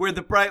 where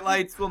the bright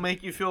lights will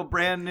make you feel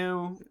brand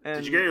new.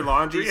 And Did you get your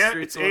laundry these yet?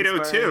 streets It's will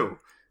inspire 8:02.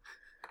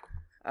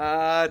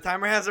 you.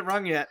 Timer hasn't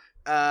rung yet.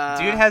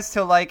 Dude has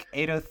till like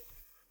 8:03.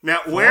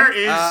 Now, where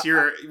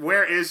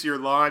is your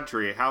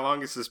laundry? How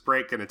long is this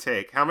break going to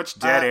take? How much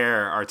dead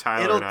air are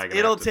Tyler and I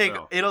going to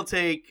fill? It'll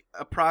take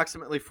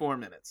approximately 4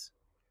 minutes.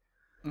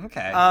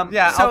 Okay. so-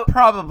 I'll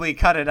probably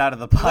cut it out of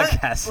the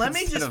podcast let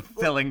me instead just- of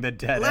filling the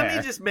dead Let air.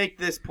 me just make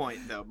this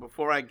point though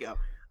before I go.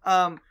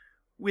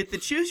 With the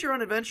Choose Your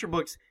Own Adventure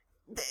books,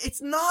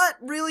 it's not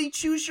really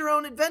Choose Your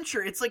Own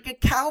Adventure. It's like a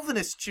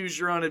Calvinist Choose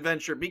Your Own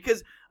Adventure,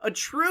 because a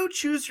true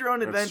Choose Your Own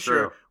That's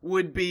Adventure true.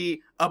 would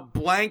be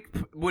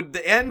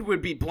the end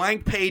would be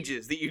blank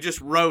pages that you just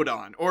wrote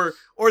on, or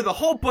the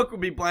whole book would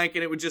be blank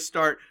and it would just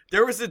start.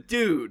 There was a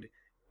dude.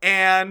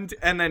 And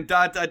then ...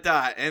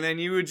 and then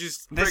you would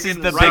just This is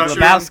friggin' the write Big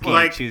your own Lebowski. book.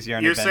 Like, Choose Your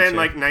Own you're Adventure. saying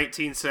like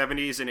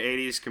 1970s and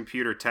 80s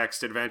computer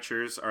text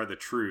adventures are the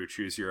true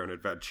Choose Your Own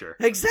Adventure.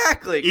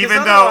 Exactly.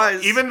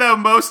 'cause Even though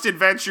most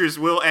adventures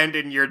will end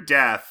in your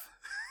death,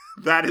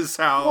 that is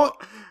how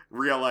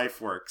real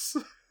life works.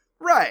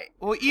 right.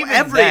 Well, even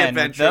every then,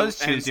 with adventure those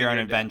ends choose your in own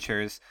your death.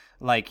 adventures,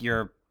 like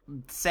you're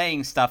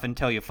saying stuff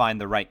until you find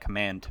the right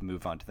command to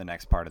move on to the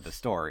next part of the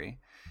story.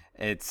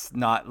 It's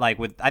not like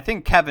with. I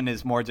think Kevin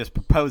is more just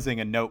proposing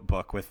a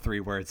notebook with 3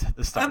 words at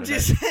the start. I'm of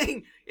just it,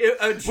 saying,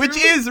 which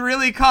is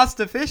really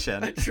cost a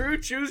efficient. true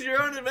Choose Your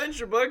Own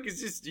Adventure book is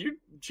just you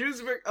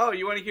choose. Oh,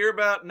 you want to hear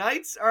about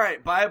knights? All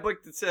right, buy a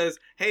book that says,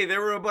 "Hey, there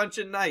were a bunch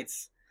of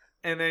knights,"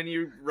 and then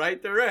you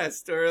write the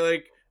rest. Or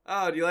like,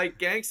 "Oh, do you like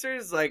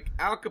gangsters? Like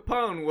Al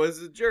Capone was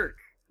a jerk."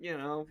 You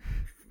know.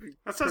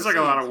 That sounds like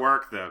a lot of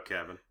work, though,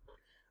 Kevin.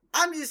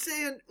 I'm just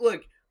saying,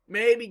 look.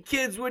 Maybe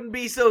kids wouldn't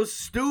be so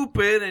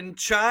stupid and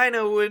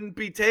China wouldn't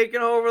be taking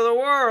over the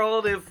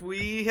world if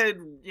we had,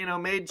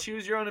 made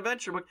Choose Your Own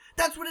Adventure book.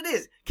 That's what it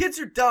is.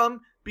 Kids are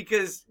dumb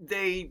because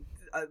they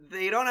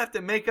don't have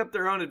to make up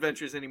their own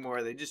adventures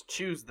anymore. They just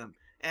choose them.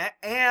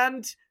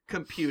 And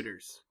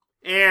computers.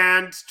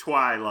 And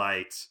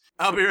Twilight.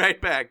 I'll be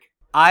right back.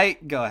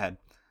 Go ahead.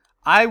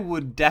 I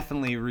would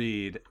definitely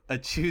read a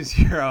Choose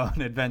Your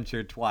Own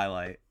Adventure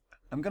Twilight.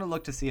 I'm gonna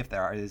look to see if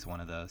there is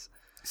one of those.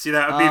 See,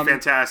 that would be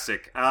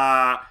fantastic.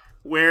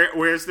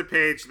 Where's the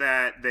page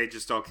that they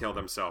just all kill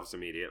themselves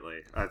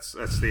immediately? That's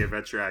the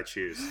adventure I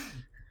choose.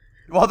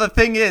 Well, the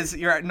thing is,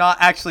 you're not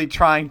actually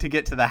trying to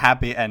get to the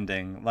happy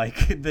ending.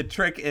 Like, the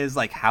trick is,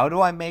 like, how do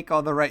I make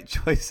all the right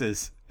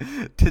choices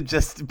to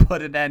just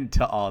put an end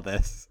to all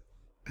this?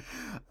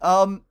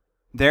 There's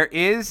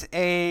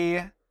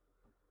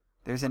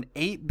an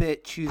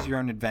 8-bit Choose Your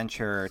Own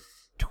Adventure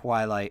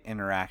Twilight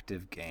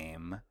interactive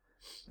game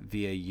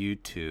via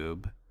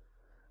YouTube.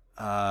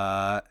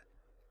 Now,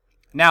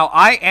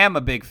 I am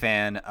a big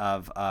fan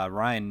of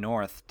Ryan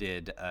North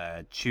did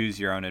a Choose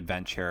Your Own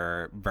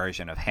Adventure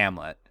version of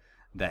Hamlet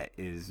that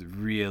is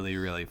really,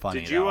 really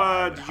funny. Did you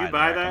that did you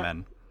buy that?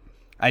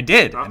 I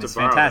did, I'll and have it's to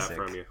borrow fantastic.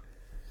 that from you.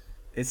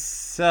 It's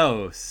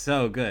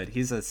so good.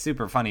 He's a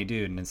super funny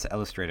dude, and it's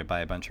illustrated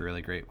by a bunch of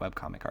really great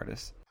webcomic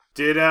artists.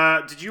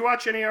 Did you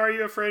watch any Are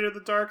You Afraid of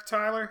the Dark,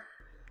 Tyler?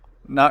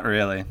 Not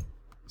really.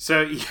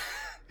 So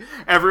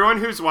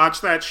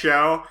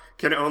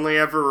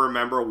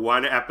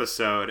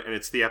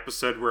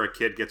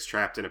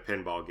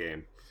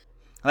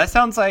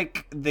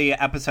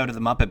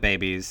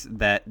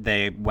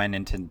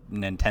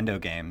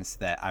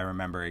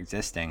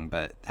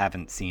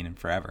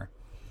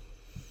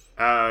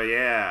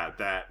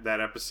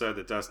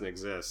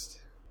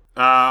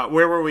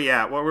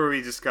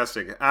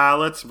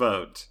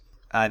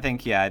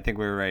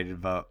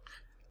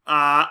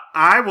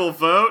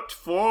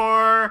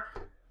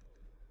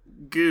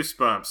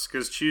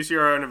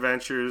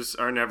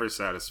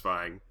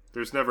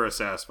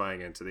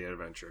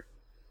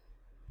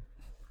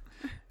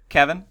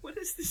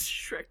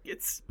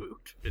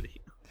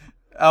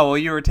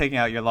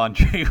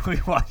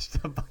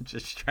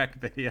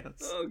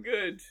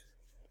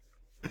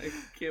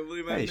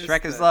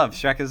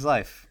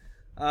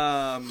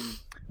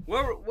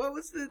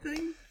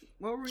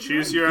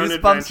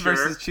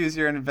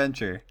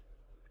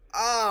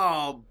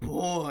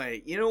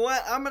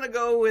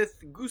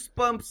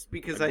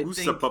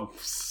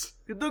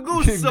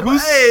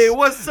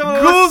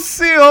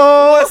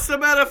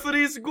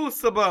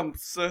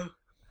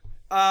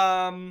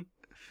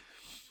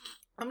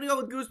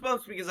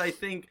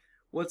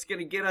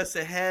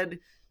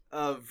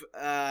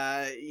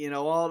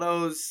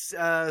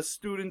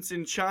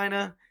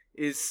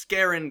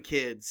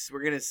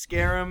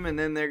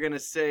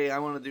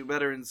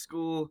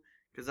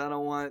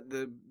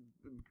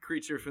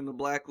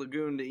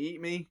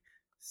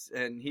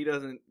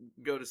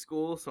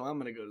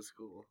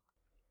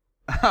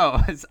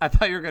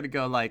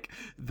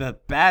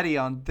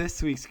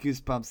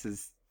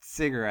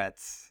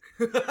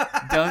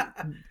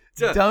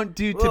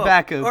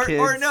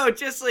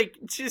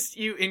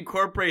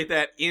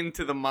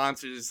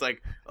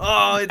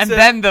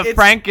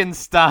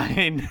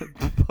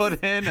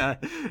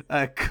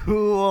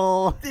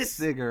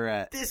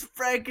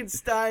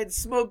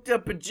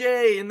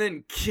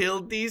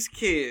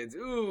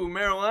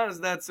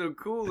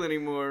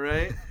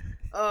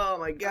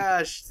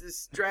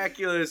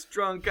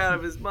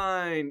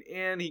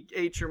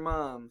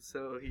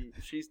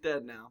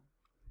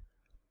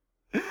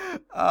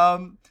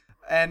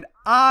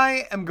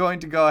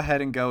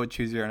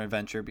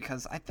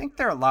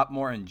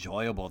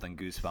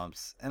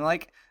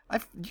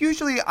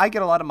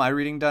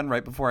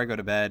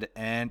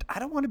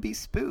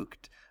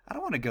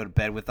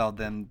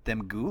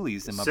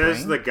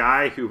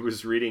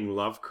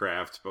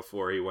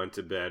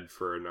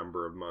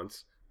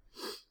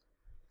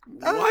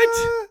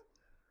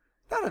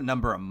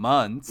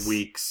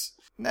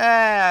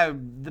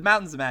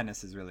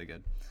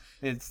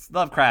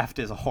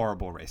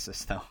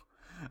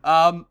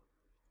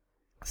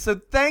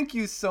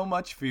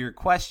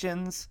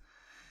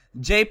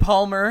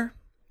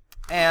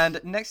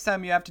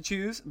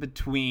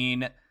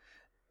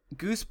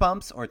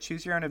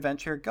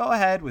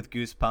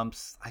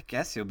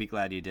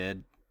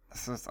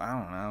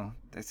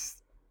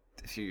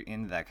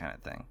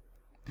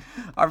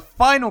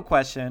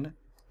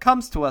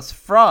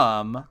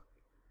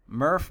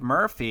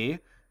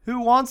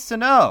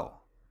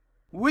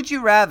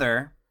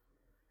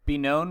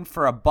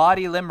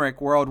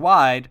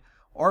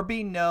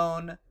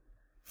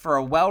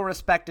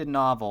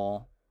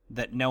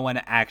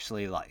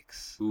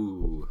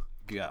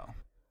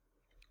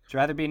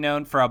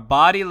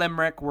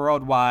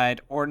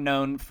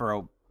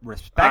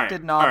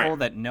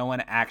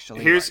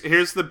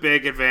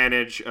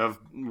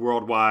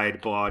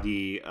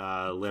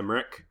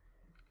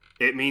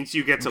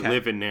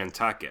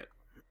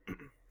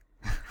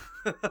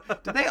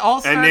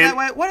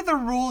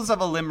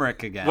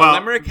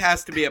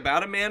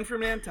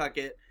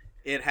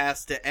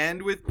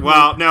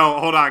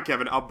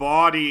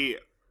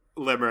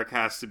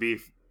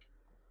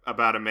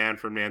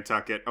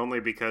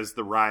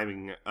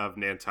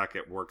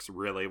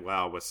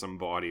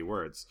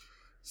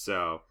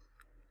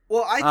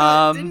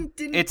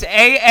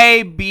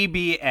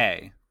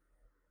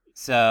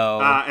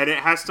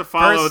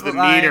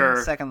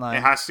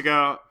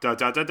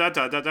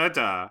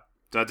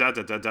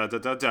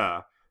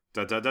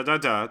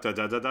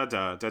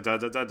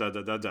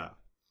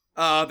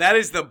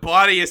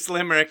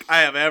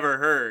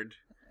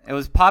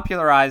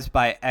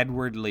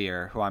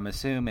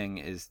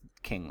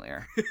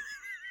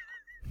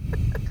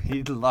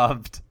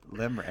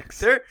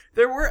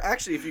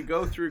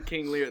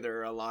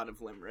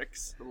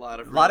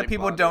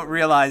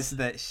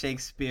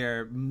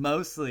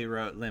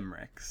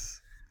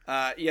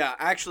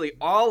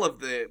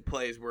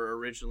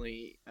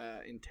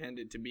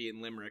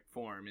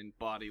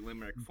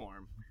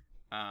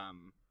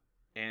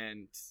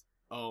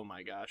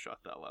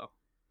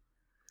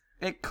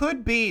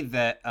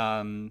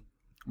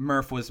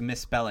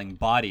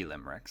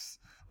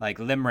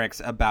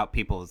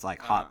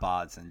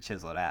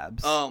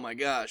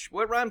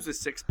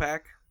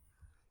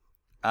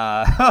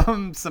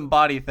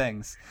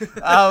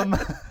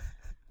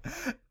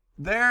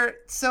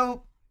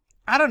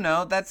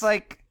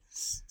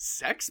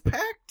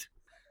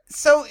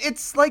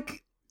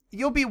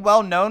you'll be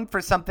well known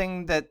for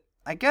something that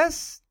I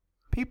guess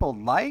people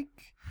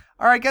like,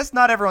 or I guess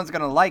not everyone's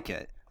gonna like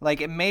it. Like,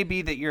 it may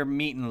be that you're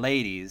meeting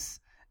ladies,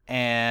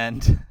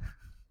 and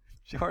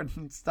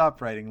Jordan,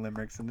 stop writing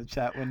limericks in the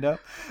chat window.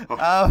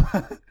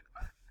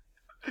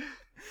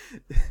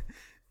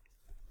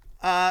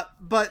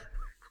 But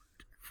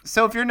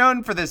so if you're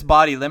known for this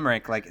body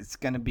limerick, like, it's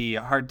gonna be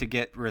hard to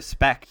get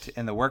respect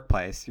in the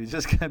workplace. You're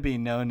just gonna be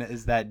known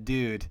as that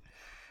dude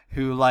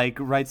who, like,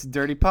 writes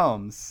dirty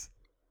poems.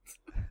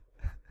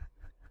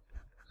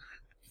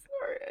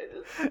 Sorry,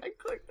 I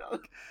clicked on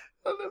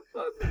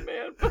the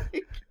man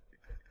bike.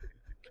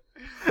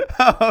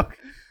 Oh,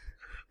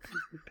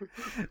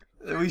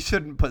 we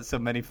shouldn't put so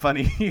many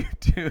funny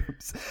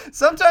YouTubes.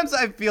 Sometimes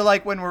I feel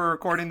like when we're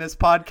recording this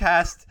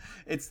podcast,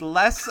 it's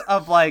less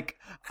of like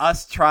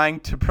us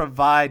trying to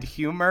provide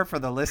humor for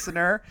the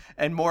listener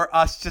and more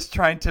us just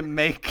trying to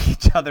make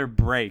each other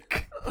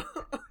break.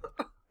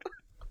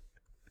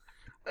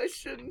 I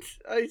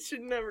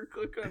should never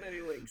click on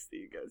any links to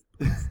you guys.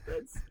 Please.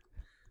 That's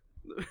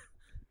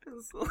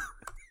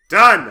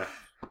Done!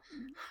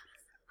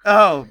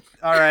 Oh,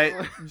 all right.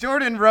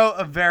 Jordan wrote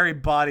a very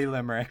body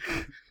limerick,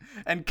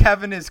 and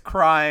Kevin is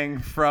crying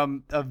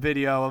from a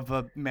video of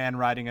a man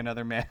riding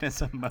another man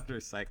as a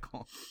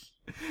motorcycle,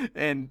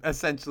 and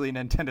essentially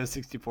Nintendo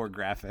 64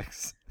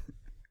 graphics.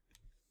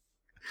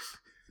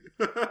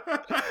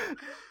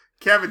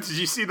 Kevin, did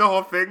you see the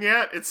whole thing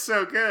yet? It's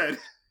so good.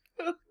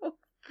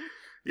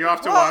 You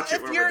have to watch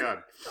it when we're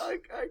done. I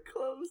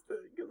closed it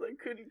because I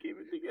couldn't keep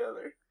it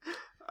together.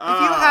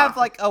 If you have,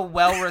 like, a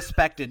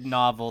well-respected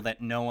novel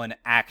that no one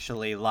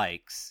actually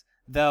likes,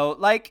 though,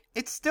 like,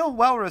 it's still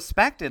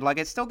well-respected. Like,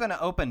 it's still going to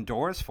open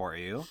doors for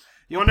you.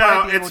 You'll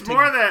probably be able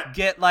to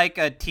get, like,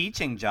 a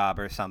teaching job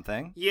or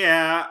something.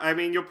 Yeah, I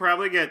mean, you'll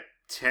probably get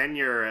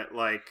tenure at,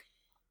 like,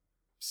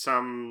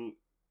 some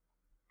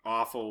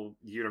awful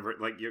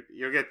university. Like,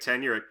 you'll get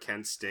tenure at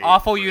Kent State.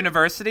 Awful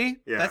University?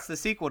 Yeah. That's the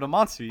sequel to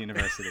Monster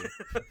University.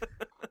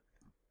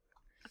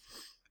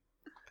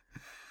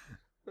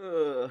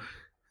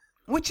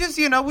 Which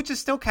is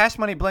still Cash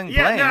Money Bling Bling.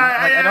 Yeah, no,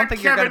 I don't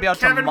think Kevin, you're going to be able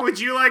to... Kevin, would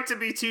you like to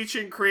be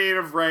teaching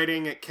creative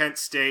writing at Kent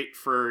State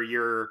for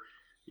your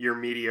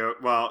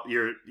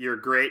your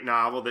great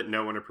novel that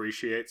no one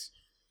appreciates?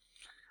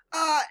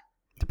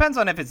 Depends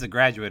on if it's a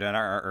graduate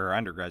or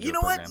undergraduate You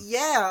know program. what?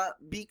 Yeah,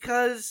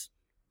 because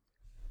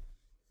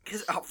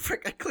oh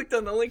frick, I clicked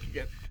on the link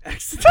again.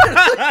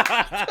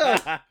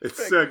 Accidentally.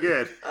 It's so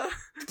good.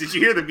 Did you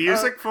hear the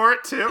music for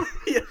it too?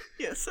 Yeah,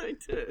 yes, I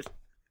did.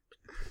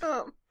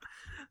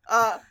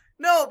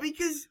 No,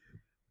 because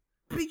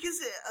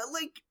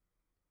like,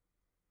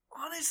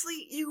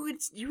 honestly, you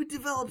would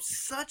develop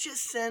such a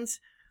sense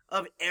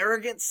of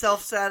arrogant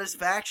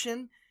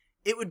self-satisfaction.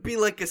 It would be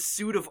like a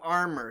suit of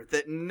armor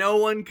that no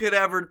one could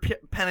ever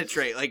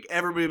penetrate. Like,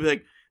 everybody would be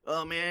like,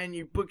 "Oh man,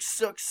 your book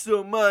sucks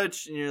so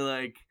much," and you're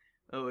like,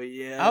 "Oh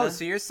yeah." Oh,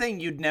 so you're saying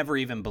you'd never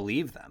even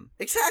believe them?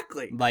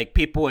 Exactly. Like,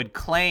 people would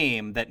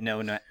claim that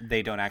no,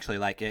 they don't actually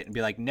like it, and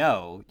be like,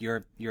 "No,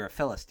 you're a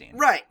Philistine."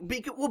 Right.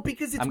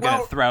 Because it's I'm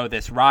gonna throw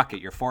this rock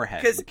at your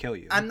forehead and kill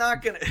you. I'm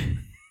not gonna,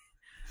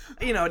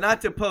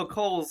 not to poke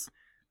holes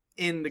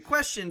in the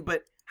question,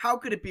 but how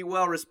could it be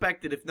well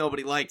respected if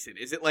nobody likes it?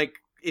 Is it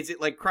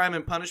like Crime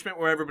and Punishment,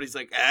 where everybody's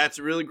like, it's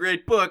a really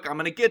great book, I'm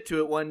gonna get to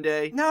it one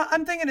day? No,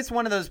 I'm thinking it's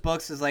one of those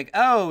books is like,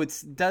 oh,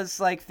 it does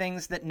like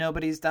things that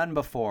nobody's done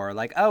before.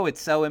 Like, oh,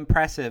 it's so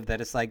impressive that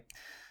it's like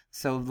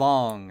so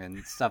long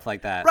and stuff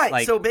like that. Right,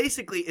 like, so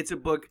basically it's a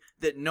book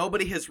that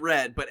nobody has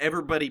read, but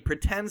everybody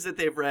pretends that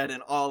they've read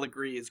and all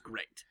agree is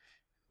great.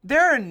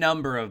 There are a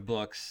number of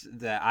books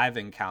that I've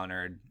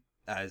encountered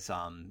as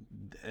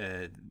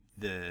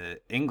the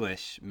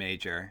English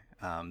major,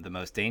 the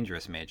most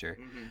dangerous major,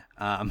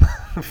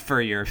 for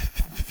your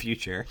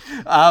future.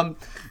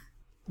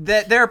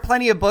 That there are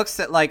plenty of books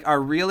that like are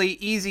really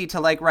easy to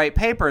like write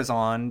papers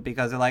on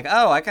because they're like,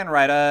 oh, I can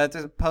write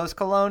a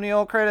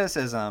post-colonial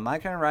criticism, I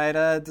can write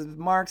a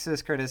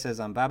Marxist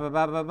criticism, blah blah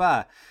blah blah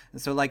blah.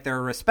 And so like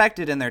they're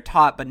respected and they're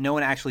taught, but no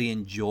one actually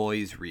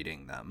enjoys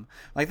reading them.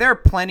 Like there are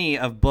plenty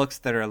of books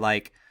that are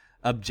like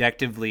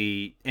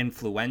objectively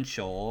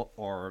influential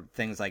or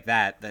things like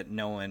that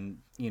no one,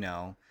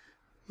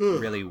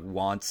 really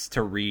wants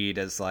to read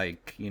as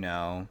like,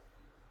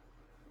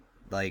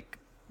 like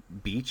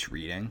beach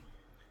reading.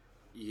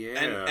 Yeah.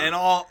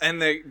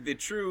 And the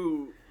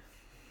true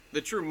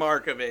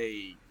mark of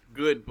a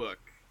good book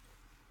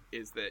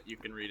is that you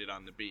can read it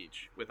on the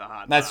beach with a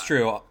hot That's dog.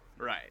 true.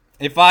 Right.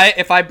 If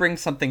I bring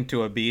something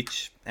to a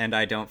beach and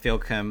I don't feel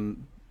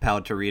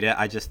compelled to read it,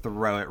 I just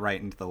throw it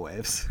right into the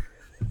waves.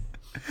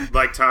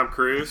 Like Tom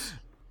Cruise?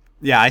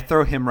 Yeah, I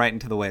throw him right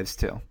into the waves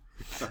too.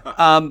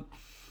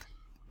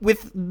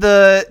 With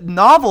the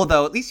novel,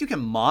 though, at least you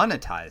can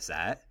monetize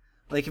that.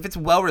 Like, if it's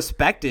well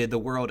respected the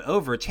world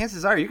over,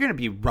 chances are you're going to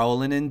be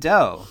rolling in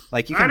dough.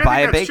 Like, you can buy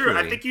a bakery. True.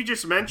 I think you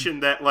just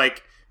mentioned that,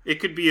 like, it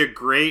could be a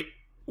great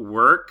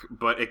work,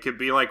 but it could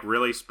be, like,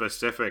 really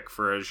specific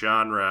for a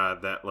genre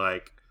that,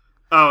 like,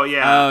 oh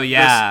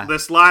yeah,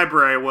 this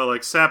library will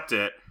accept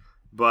it.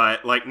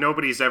 but like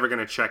nobody's ever going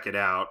to check it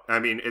out. I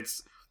mean,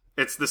 it's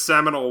the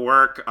seminal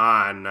work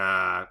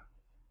on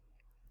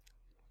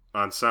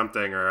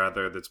something or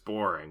other that's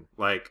boring.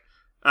 Like,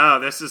 oh,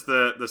 this is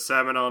the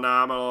seminal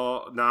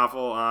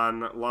novel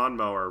on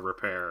lawnmower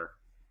repair.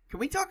 Can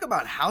we talk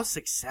about how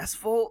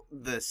successful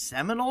the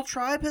Seminole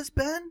tribe has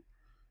been?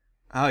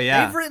 Oh,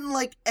 yeah. They've written,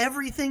 like,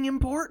 everything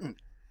important.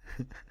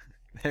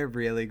 They're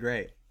really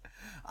great.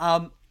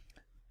 I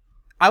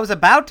was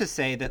about to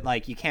say that,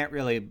 like, you can't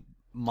really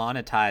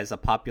monetize a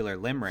popular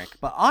limerick,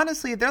 but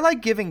honestly, they're,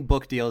 like, giving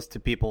book deals to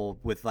people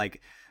with, like,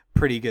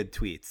 pretty good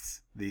tweets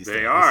these days.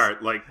 They are.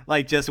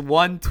 Like, just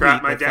one tweet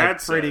Crap my that's,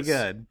 dad like, pretty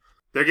says. good.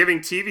 They're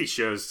giving TV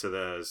shows to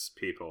those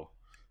people.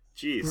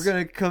 Jeez. We're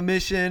going to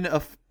commission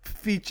a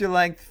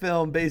feature-length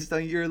film based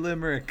on your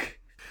limerick.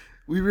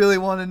 We really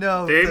want to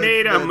know. They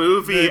made a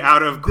movie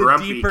out of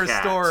Grumpy deeper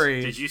Cat.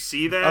 Story. Did you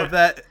see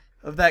that?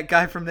 Of that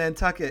guy from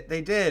Nantucket.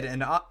 They did,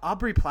 and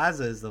Aubrey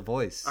Plaza is the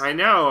voice. I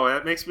know.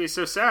 That makes me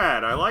so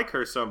sad. I like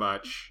her so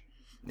much.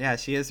 Yeah,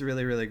 she is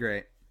really, really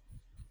great.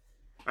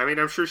 I mean,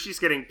 I'm sure she's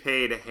getting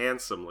paid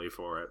handsomely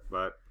for it,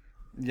 but...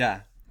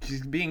 Yeah,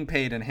 she's being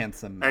paid in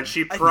handsome. And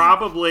she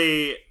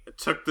probably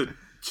took the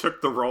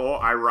role,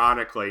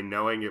 ironically,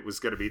 knowing it was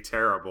going to be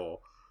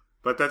terrible.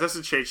 But that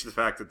doesn't change the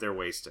fact that they're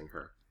wasting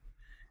her.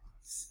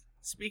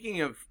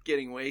 Speaking of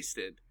getting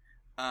wasted,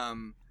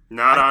 not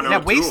on yeah,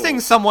 O'Toole. wasting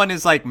someone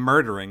is like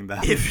murdering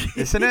them,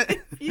 isn't it?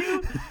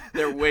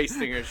 They're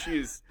wasting her.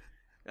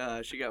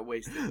 She got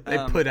wasted. They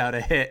put out a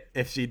hit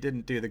if she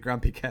didn't do the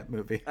Grumpy Cat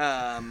movie.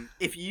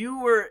 If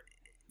you were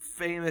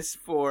famous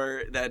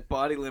for that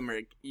body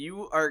limerick,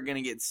 you are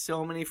gonna get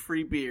so many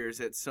free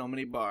beers at so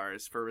many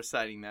bars for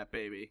reciting that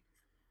baby.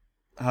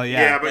 Oh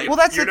yeah, yeah, but well,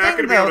 that's you're the not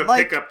thing, going to be though. able to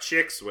Like, pick up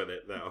chicks with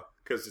it though,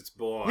 because it's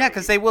boy. yeah,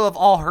 because they will have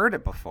all heard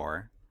it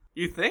before.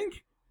 You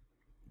think?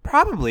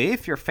 Probably,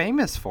 if you're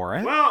famous for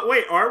it. Well,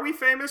 wait, are we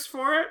famous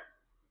for it?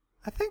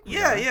 I think we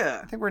Yeah, are. yeah.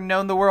 I think we're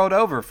known the world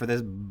over for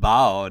this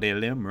body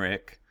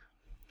limerick.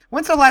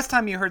 When's the last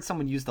time you heard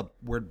someone use the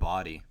word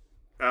body?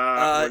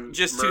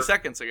 Just 2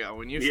 seconds ago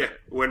when you said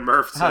it. When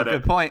Murph Oh, said good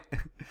it. point.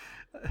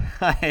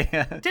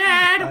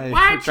 Dad,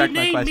 why'd you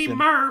name me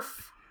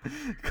Murph?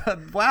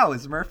 God, wow,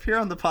 is Murph here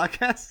on the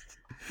podcast?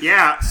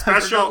 Yeah,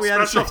 forgot special we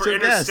had a for special guest.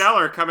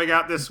 Interstellar coming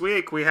out this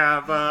week. We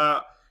have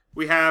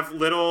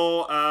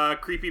little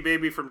creepy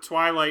baby from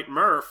Twilight,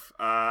 Murph,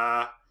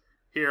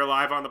 here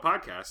live on the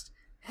podcast.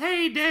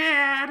 Hey,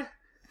 Dad,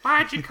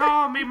 why'd you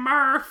call me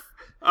Murph?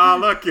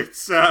 Look,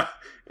 it's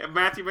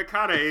Matthew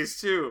McConaughey's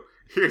too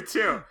here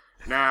too.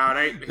 Now it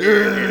ain't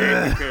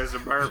because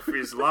of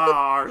Murphy's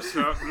Law or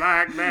something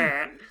like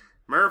that.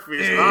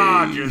 Murphy's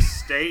Law just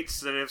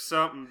states that if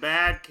something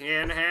bad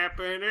can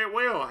happen, it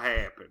will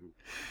happen.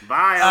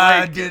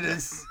 I did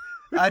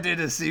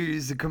a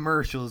series of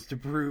commercials to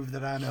prove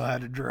that I know how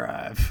to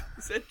drive.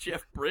 Is that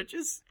Jeff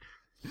Bridges?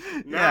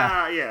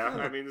 Yeah.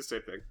 I mean the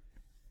same thing.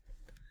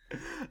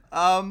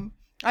 I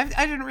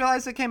didn't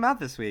realize it came out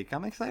this week.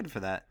 I'm excited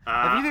for that.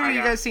 Have either of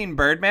you guys seen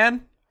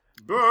Birdman?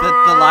 The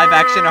live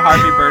action of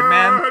Harvey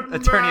Birdman,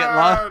 attorney at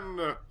law.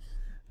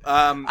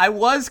 I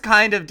was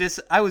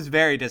I was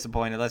very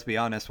disappointed, let's be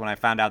honest, when I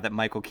found out that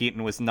Michael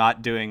Keaton was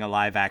not doing a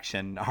live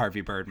action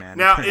Harvey Birdman.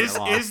 Now, Attorney at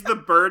Law. is the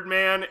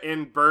Birdman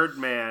in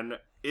Birdman,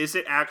 is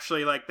it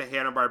actually like the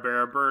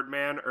Hanna-Barbera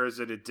Birdman, or is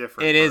it a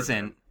different It Birdman?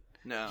 isn't.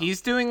 No.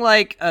 He's doing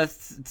like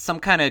some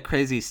kind of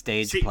crazy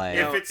stage play.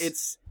 if No,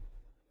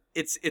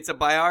 it's a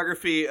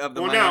biography of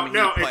the Miami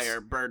Heat player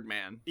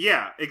Birdman.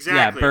 Yeah,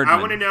 exactly. Birdman, I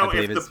want to know I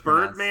believe if it's the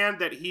pronounced. Birdman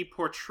that he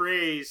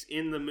portrays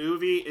in the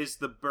movie is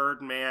the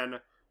Birdman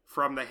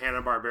from the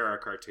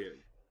Hanna-Barbera cartoon.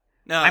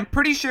 No, I'm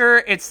pretty sure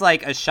it's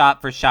like a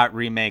shot-for-shot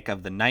remake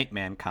of The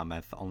Nightman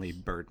Cometh, only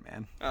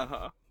Birdman.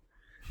 Or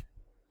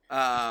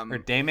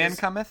Dayman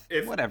Cometh?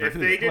 Whatever. If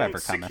they whoever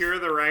didn't cometh. secure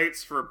the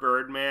rights for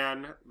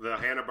Birdman, the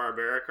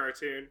Hanna-Barbera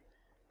cartoon,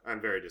 I'm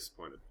very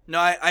disappointed. No,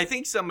 I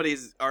think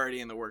somebody's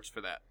already in the works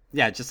for that.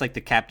 Yeah, just like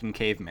the Captain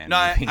Caveman.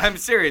 No, movie. I'm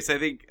serious. I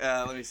think.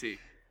 Let me see.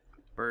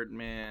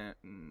 Birdman,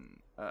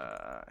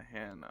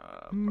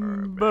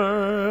 Hanna-Barbera.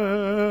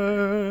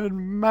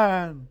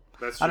 Birdman.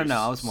 That's I don't true.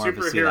 know. I was more of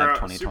a C-Lab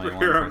 2021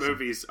 Superhero person.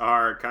 movies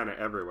are kind of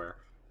everywhere.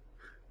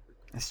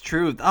 It's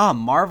true. Oh,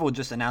 Marvel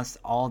just announced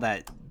all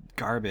that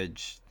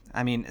garbage.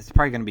 I mean, it's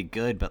probably going to be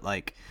good, but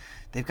like,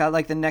 they've got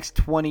like the next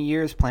 20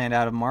 years planned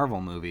out of Marvel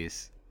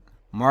movies.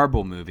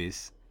 Marble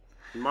movies.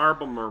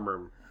 Marble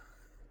murmur.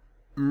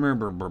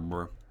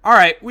 All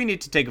right, we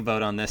need to take a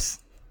vote on this.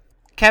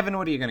 Kevin,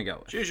 what are you going to go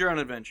with? Choose your own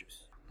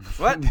adventures.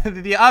 What?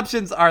 The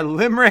options are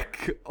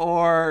limerick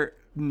or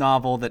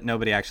novel that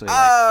nobody actually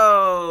likes.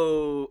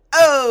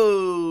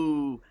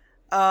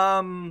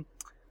 I'm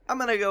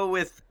gonna go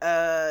with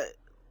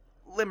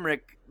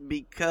limerick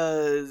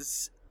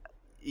because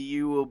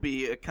you will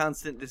be a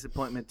constant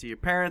disappointment to your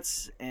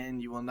parents,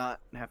 and you will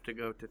not have to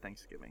go to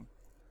Thanksgiving.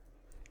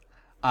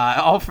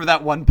 All for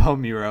that one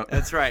poem you wrote.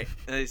 That's right.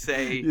 They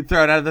say You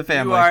throw it out of the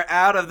family. you are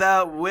out of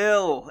that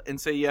will, and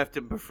so you have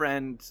to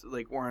befriend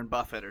like Warren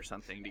Buffett or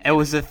something. It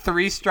was a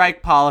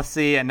 3-strike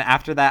policy, and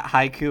after that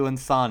haiku and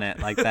sonnet,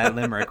 like that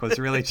limerick was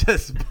really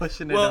just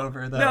pushing it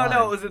over the line.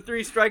 No, it was a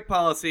 3-strike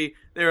policy.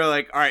 They were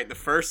like, all right, the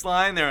first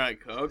line, they're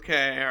like,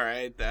 okay, all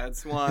right,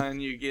 that's one,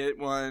 you get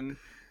one.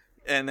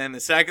 And then the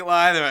second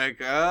line, they're like,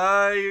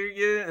 oh, you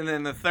get, and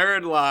then the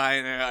third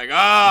line, they're like,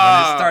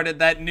 oh. When it started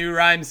that new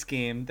rhyme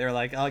scheme, they're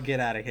like, I'll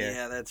get out of here.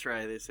 Yeah, that's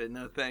right. They said,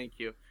 no, thank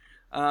you.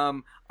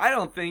 I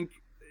don't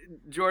think,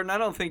 Jordan, I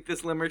don't think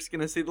this limerick's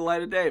going to see the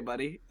light of day,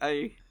 buddy.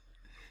 I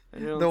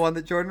The one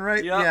that Jordan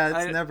wrote?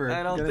 Yeah, it's never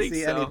I don't going to think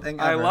see so. anything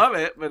I ever. love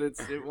it, but it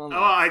won't. Oh,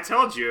 I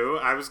told you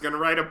I was going to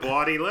write a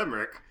bawdy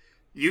limerick.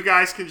 You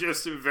guys can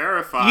just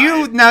verify.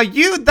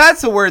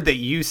 That's a word that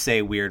you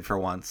say weird for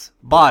once.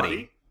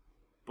 Body.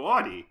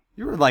 Bawdy.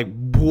 You were like,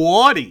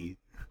 bawdy.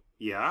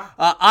 Yeah.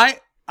 I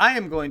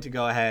am going to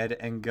go ahead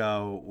and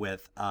go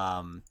with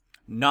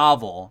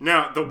novel.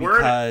 No, the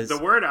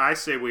word I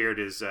say weird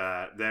is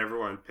that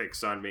everyone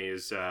picks on me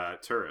is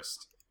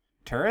tourist.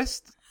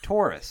 Tourist?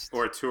 Tourist.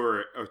 Or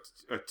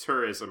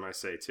tourism, I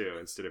say too,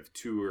 instead of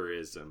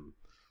tourism.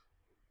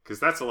 Because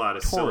that's a lot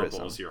of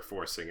syllables you're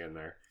forcing in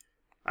there.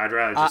 I'd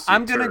rather just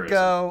I'm going to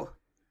go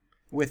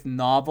with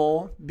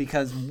novel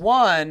because,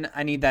 one,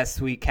 I need that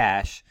sweet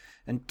cash.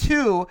 And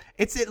two,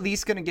 it's at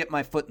least going to get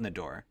my foot in the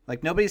door.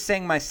 Like, nobody's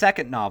saying my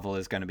second novel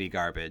is going to be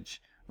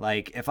garbage.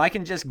 Like, if I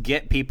can just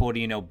get people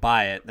to,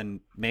 buy it, then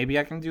maybe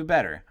I can do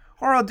better.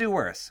 Or I'll do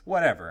worse.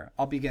 Whatever.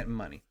 I'll be getting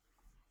money.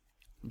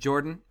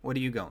 Jordan, what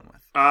are you going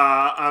with?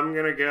 I'm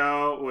going to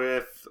go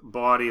with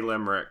bawdy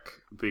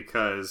limerick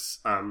because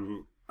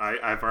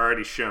I've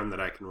already shown that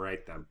I can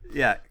write them.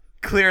 Yeah,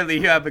 clearly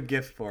you have a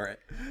gift for it.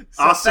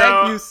 So also,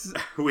 thank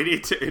you. We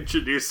need to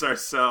introduce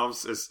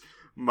ourselves as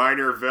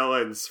minor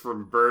villains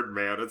from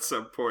Birdman at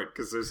some point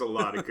because there's a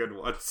lot of good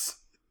ones.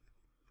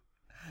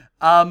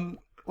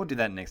 We'll do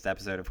that next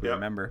episode if we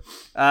remember.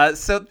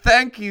 So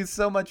thank you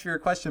so much for your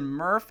question,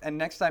 Murph. And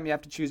next time you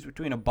have to choose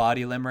between a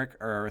bawdy limerick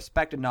or a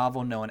respected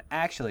novel no one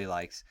actually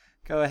likes,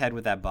 go ahead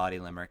with that bawdy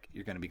limerick.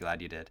 You're going to be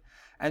glad you did.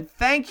 And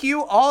thank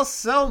you all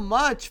so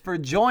much for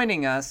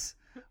joining us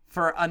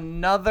for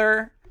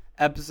another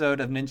episode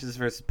of Ninjas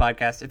vs.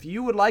 Podcast. If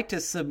you would like to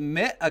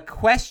submit a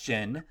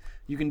question,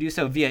 you can do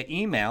so via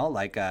email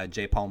like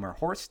J. Palmer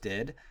Horst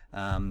did,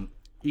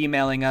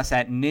 emailing us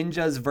at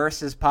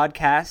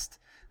ninjasversuspodcast.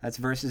 That's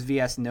versus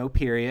vs no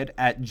period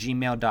at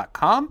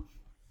gmail.com.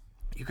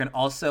 You can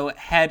also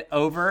head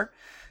over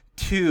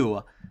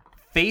to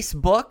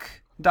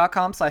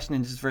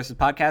facebook.com/ninjas versus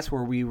podcast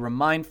where we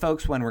remind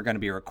folks when we're going to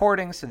be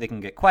recording so they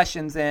can get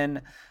questions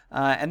in.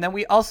 And then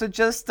we also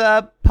just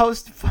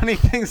post funny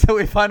things that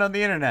we find on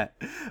the internet.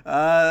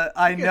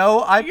 I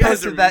know I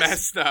posted that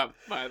messed up,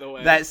 by the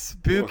way. That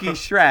spooky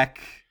Shrek.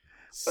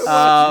 Those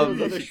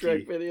other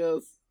Shrek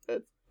videos.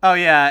 Oh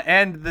yeah,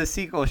 and the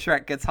sequel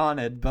Shrek Gets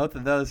Haunted. Both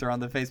of those are on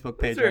the Facebook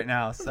page right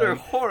now. So they're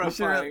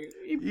horrifying.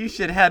 You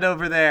should head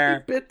over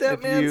there. He bit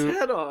that man's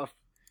head off.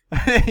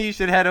 You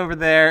should head over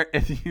there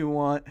if you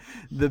want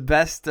the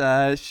best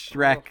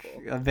Shrek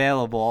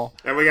available.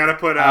 And we got to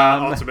put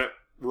Ultimate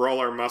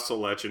Roller Muscle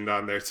Legend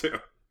on there too.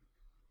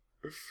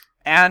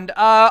 And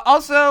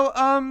also,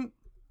 I'm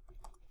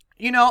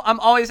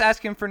always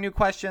asking for new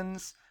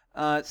questions.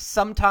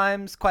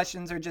 Sometimes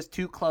questions are just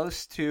too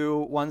close to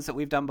ones that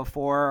we've done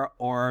before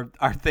or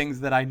are things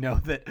that I know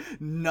that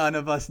none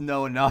of us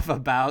know enough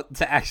about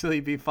to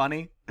actually be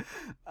funny.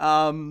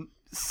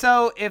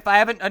 So if I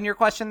haven't done your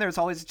question, there's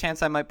always a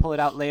chance I might pull it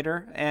out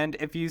later. And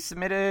if you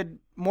submitted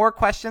more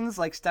questions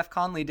like Steph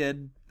Conley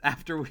did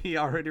after we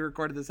already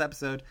recorded this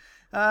episode,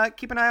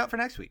 keep an eye out for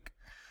next week.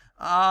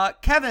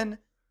 Kevin,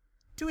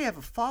 do we have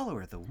a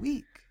follower of the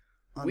week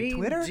on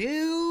Twitter? We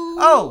do.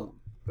 Oh,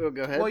 go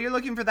ahead. Well, you're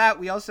looking for that.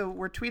 We also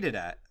were tweeted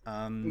at.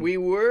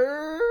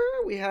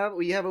 We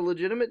have a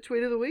legitimate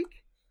tweet of the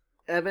week.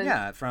 Evan.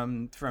 Yeah,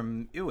 from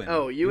Ewan.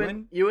 Oh,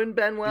 Ewan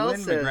Benwell Ewan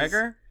says.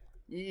 McGregor.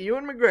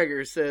 Ewan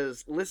McGregor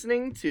says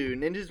listening to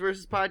Ninjas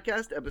vs.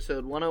 Podcast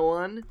episode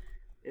 101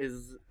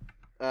 is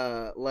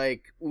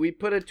like we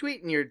put a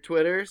tweet in your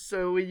Twitter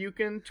so you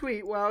can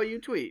tweet while you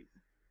tweet.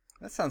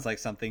 That sounds like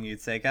something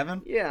you'd say,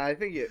 Kevin. Yeah, I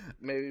think it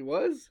maybe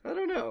was. I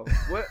don't know.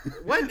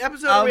 What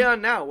episode are we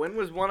on now? When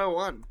was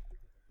 101?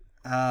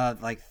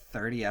 Like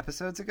 30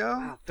 episodes ago?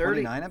 Wow,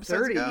 29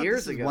 episodes 30 ago?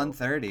 years This is ago.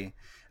 130.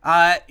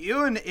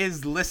 Ewan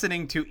is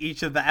listening to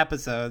each of the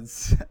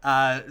episodes.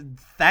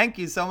 Thank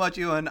you so much,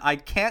 Ewan. I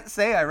can't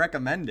say I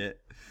recommend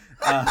it.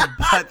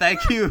 But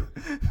thank you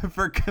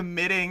for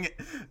committing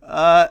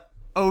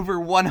over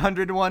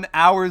 101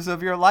 hours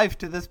of your life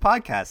to this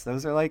podcast.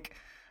 Those are like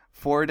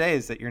 4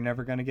 days that you're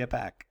never going to get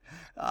back.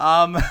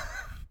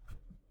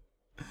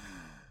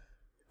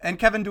 And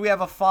Kevin, do we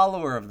have a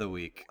follower of the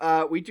week?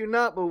 We do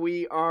not, but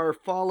we are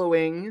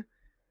following,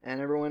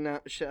 and everyone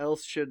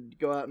else should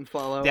go out and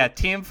follow. Yeah,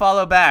 team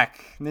follow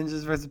back.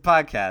 Ninjas vs.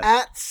 Podcast.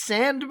 At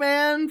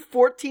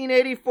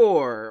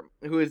Sandman1484,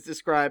 who is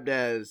described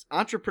as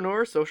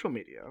entrepreneur social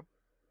media.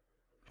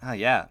 Oh,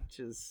 yeah. Which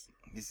is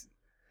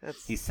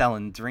He's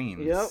selling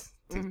dreams Yep.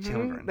 to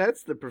children.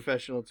 That's the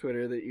professional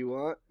Twitter that you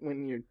want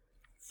when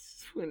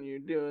you're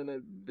doing a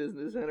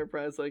business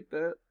enterprise like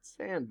that.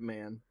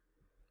 Sandman.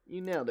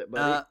 You nailed it,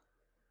 buddy.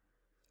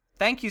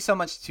 Thank you so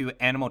much to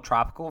Animal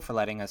Tropical for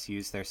letting us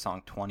use their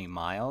song 20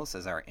 Miles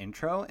as our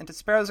intro, and to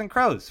Sparrows and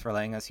Crows for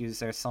letting us use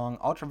their song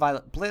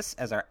Ultraviolet Bliss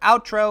as our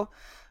outro.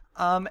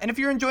 And if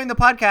you're enjoying the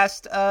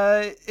podcast,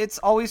 it's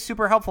always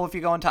super helpful if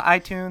you go into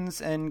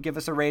iTunes and give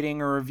us a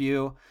rating or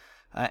review,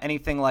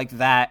 anything like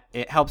that.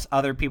 It helps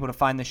other people to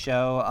find the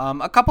show.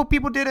 A couple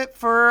people did it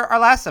for our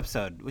last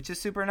episode, which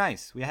is super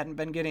nice. We hadn't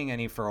been getting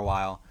any for a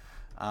while.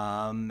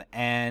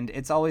 And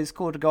it's always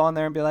cool to go on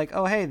there and be like,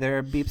 oh, hey, there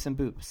are beeps and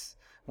boops.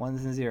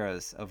 Ones and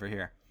zeros over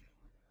here.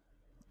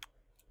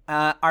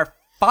 Our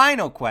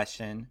final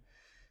question,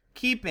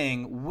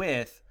 keeping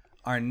with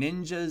our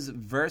ninjas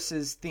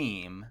versus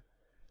theme,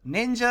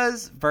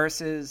 ninjas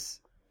versus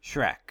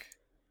Shrek.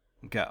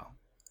 Go.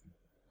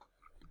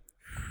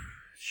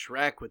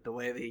 Shrek, with the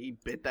way that he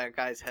bit that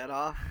guy's head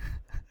off.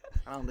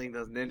 I don't think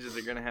those ninjas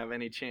are going to have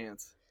any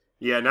chance.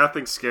 Yeah,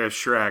 nothing scares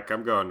Shrek.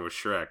 I'm going with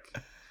Shrek.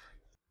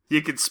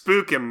 You could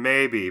spook him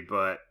maybe,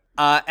 but...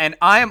 And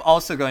I am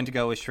also going to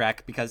go with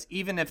Shrek because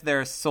even if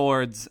their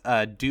swords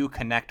do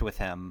connect with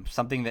him,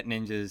 something that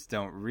ninjas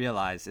don't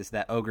realize is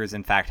that ogres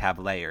in fact have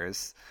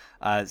layers.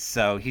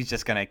 So he's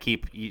just going to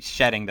keep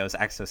shedding those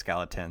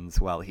exoskeletons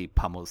while he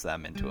pummels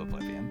them into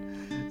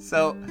oblivion.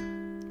 So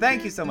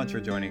thank you so much for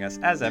joining us.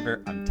 As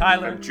ever, I'm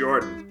Tyler. I'm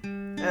Jordan.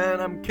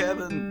 And I'm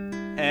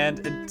Kevin.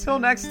 And until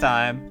next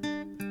time...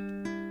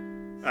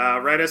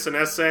 write us an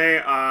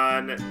essay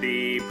on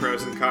the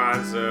pros and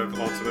cons of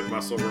Ultimate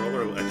Muscle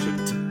Roller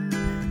Legend.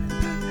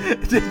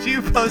 Did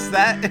you post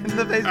that in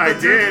the Facebook I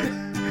group? did.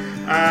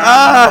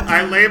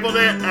 I labeled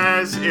it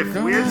as if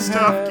weird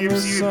stuff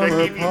gives you the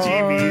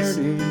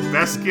heebie-jeebies,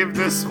 best give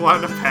this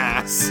one a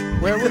pass.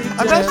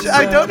 I'm not sure,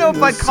 I don't know if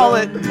I'd call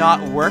it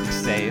not work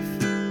safe.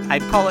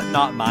 I'd call it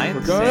not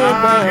mind safe.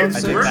 It's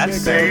I think work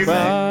that's safe,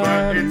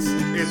 fair. but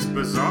it's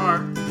bizarre.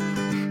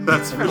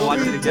 That's I'm for gonna watch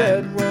sure. it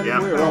again. Yeah.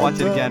 I'm gonna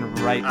watch it again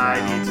right now.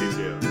 I need to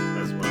too,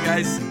 as well. You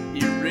guys,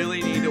 you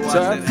really need to watch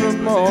Aside that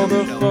from all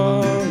the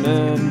fun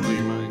and blow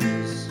your mind.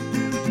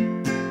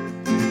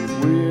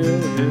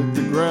 we'll hit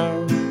the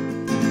ground.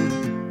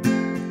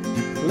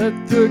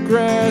 Let the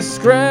grass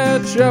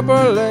scratch up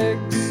our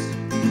legs,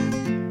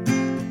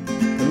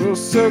 and we'll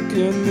soak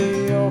in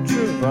the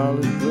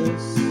ultraviolet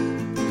bliss.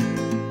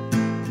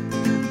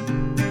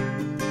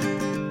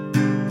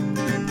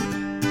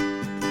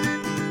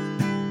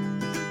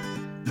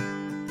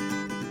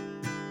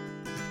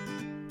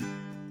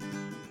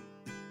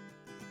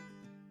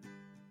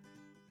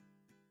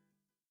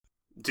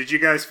 Did you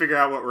guys figure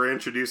out what we're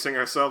introducing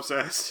ourselves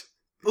as?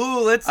 Ooh,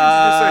 let's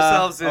introduce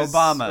ourselves as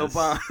Obamas.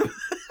 Obama.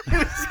 I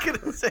was going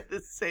to say the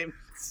same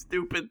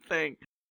stupid thing.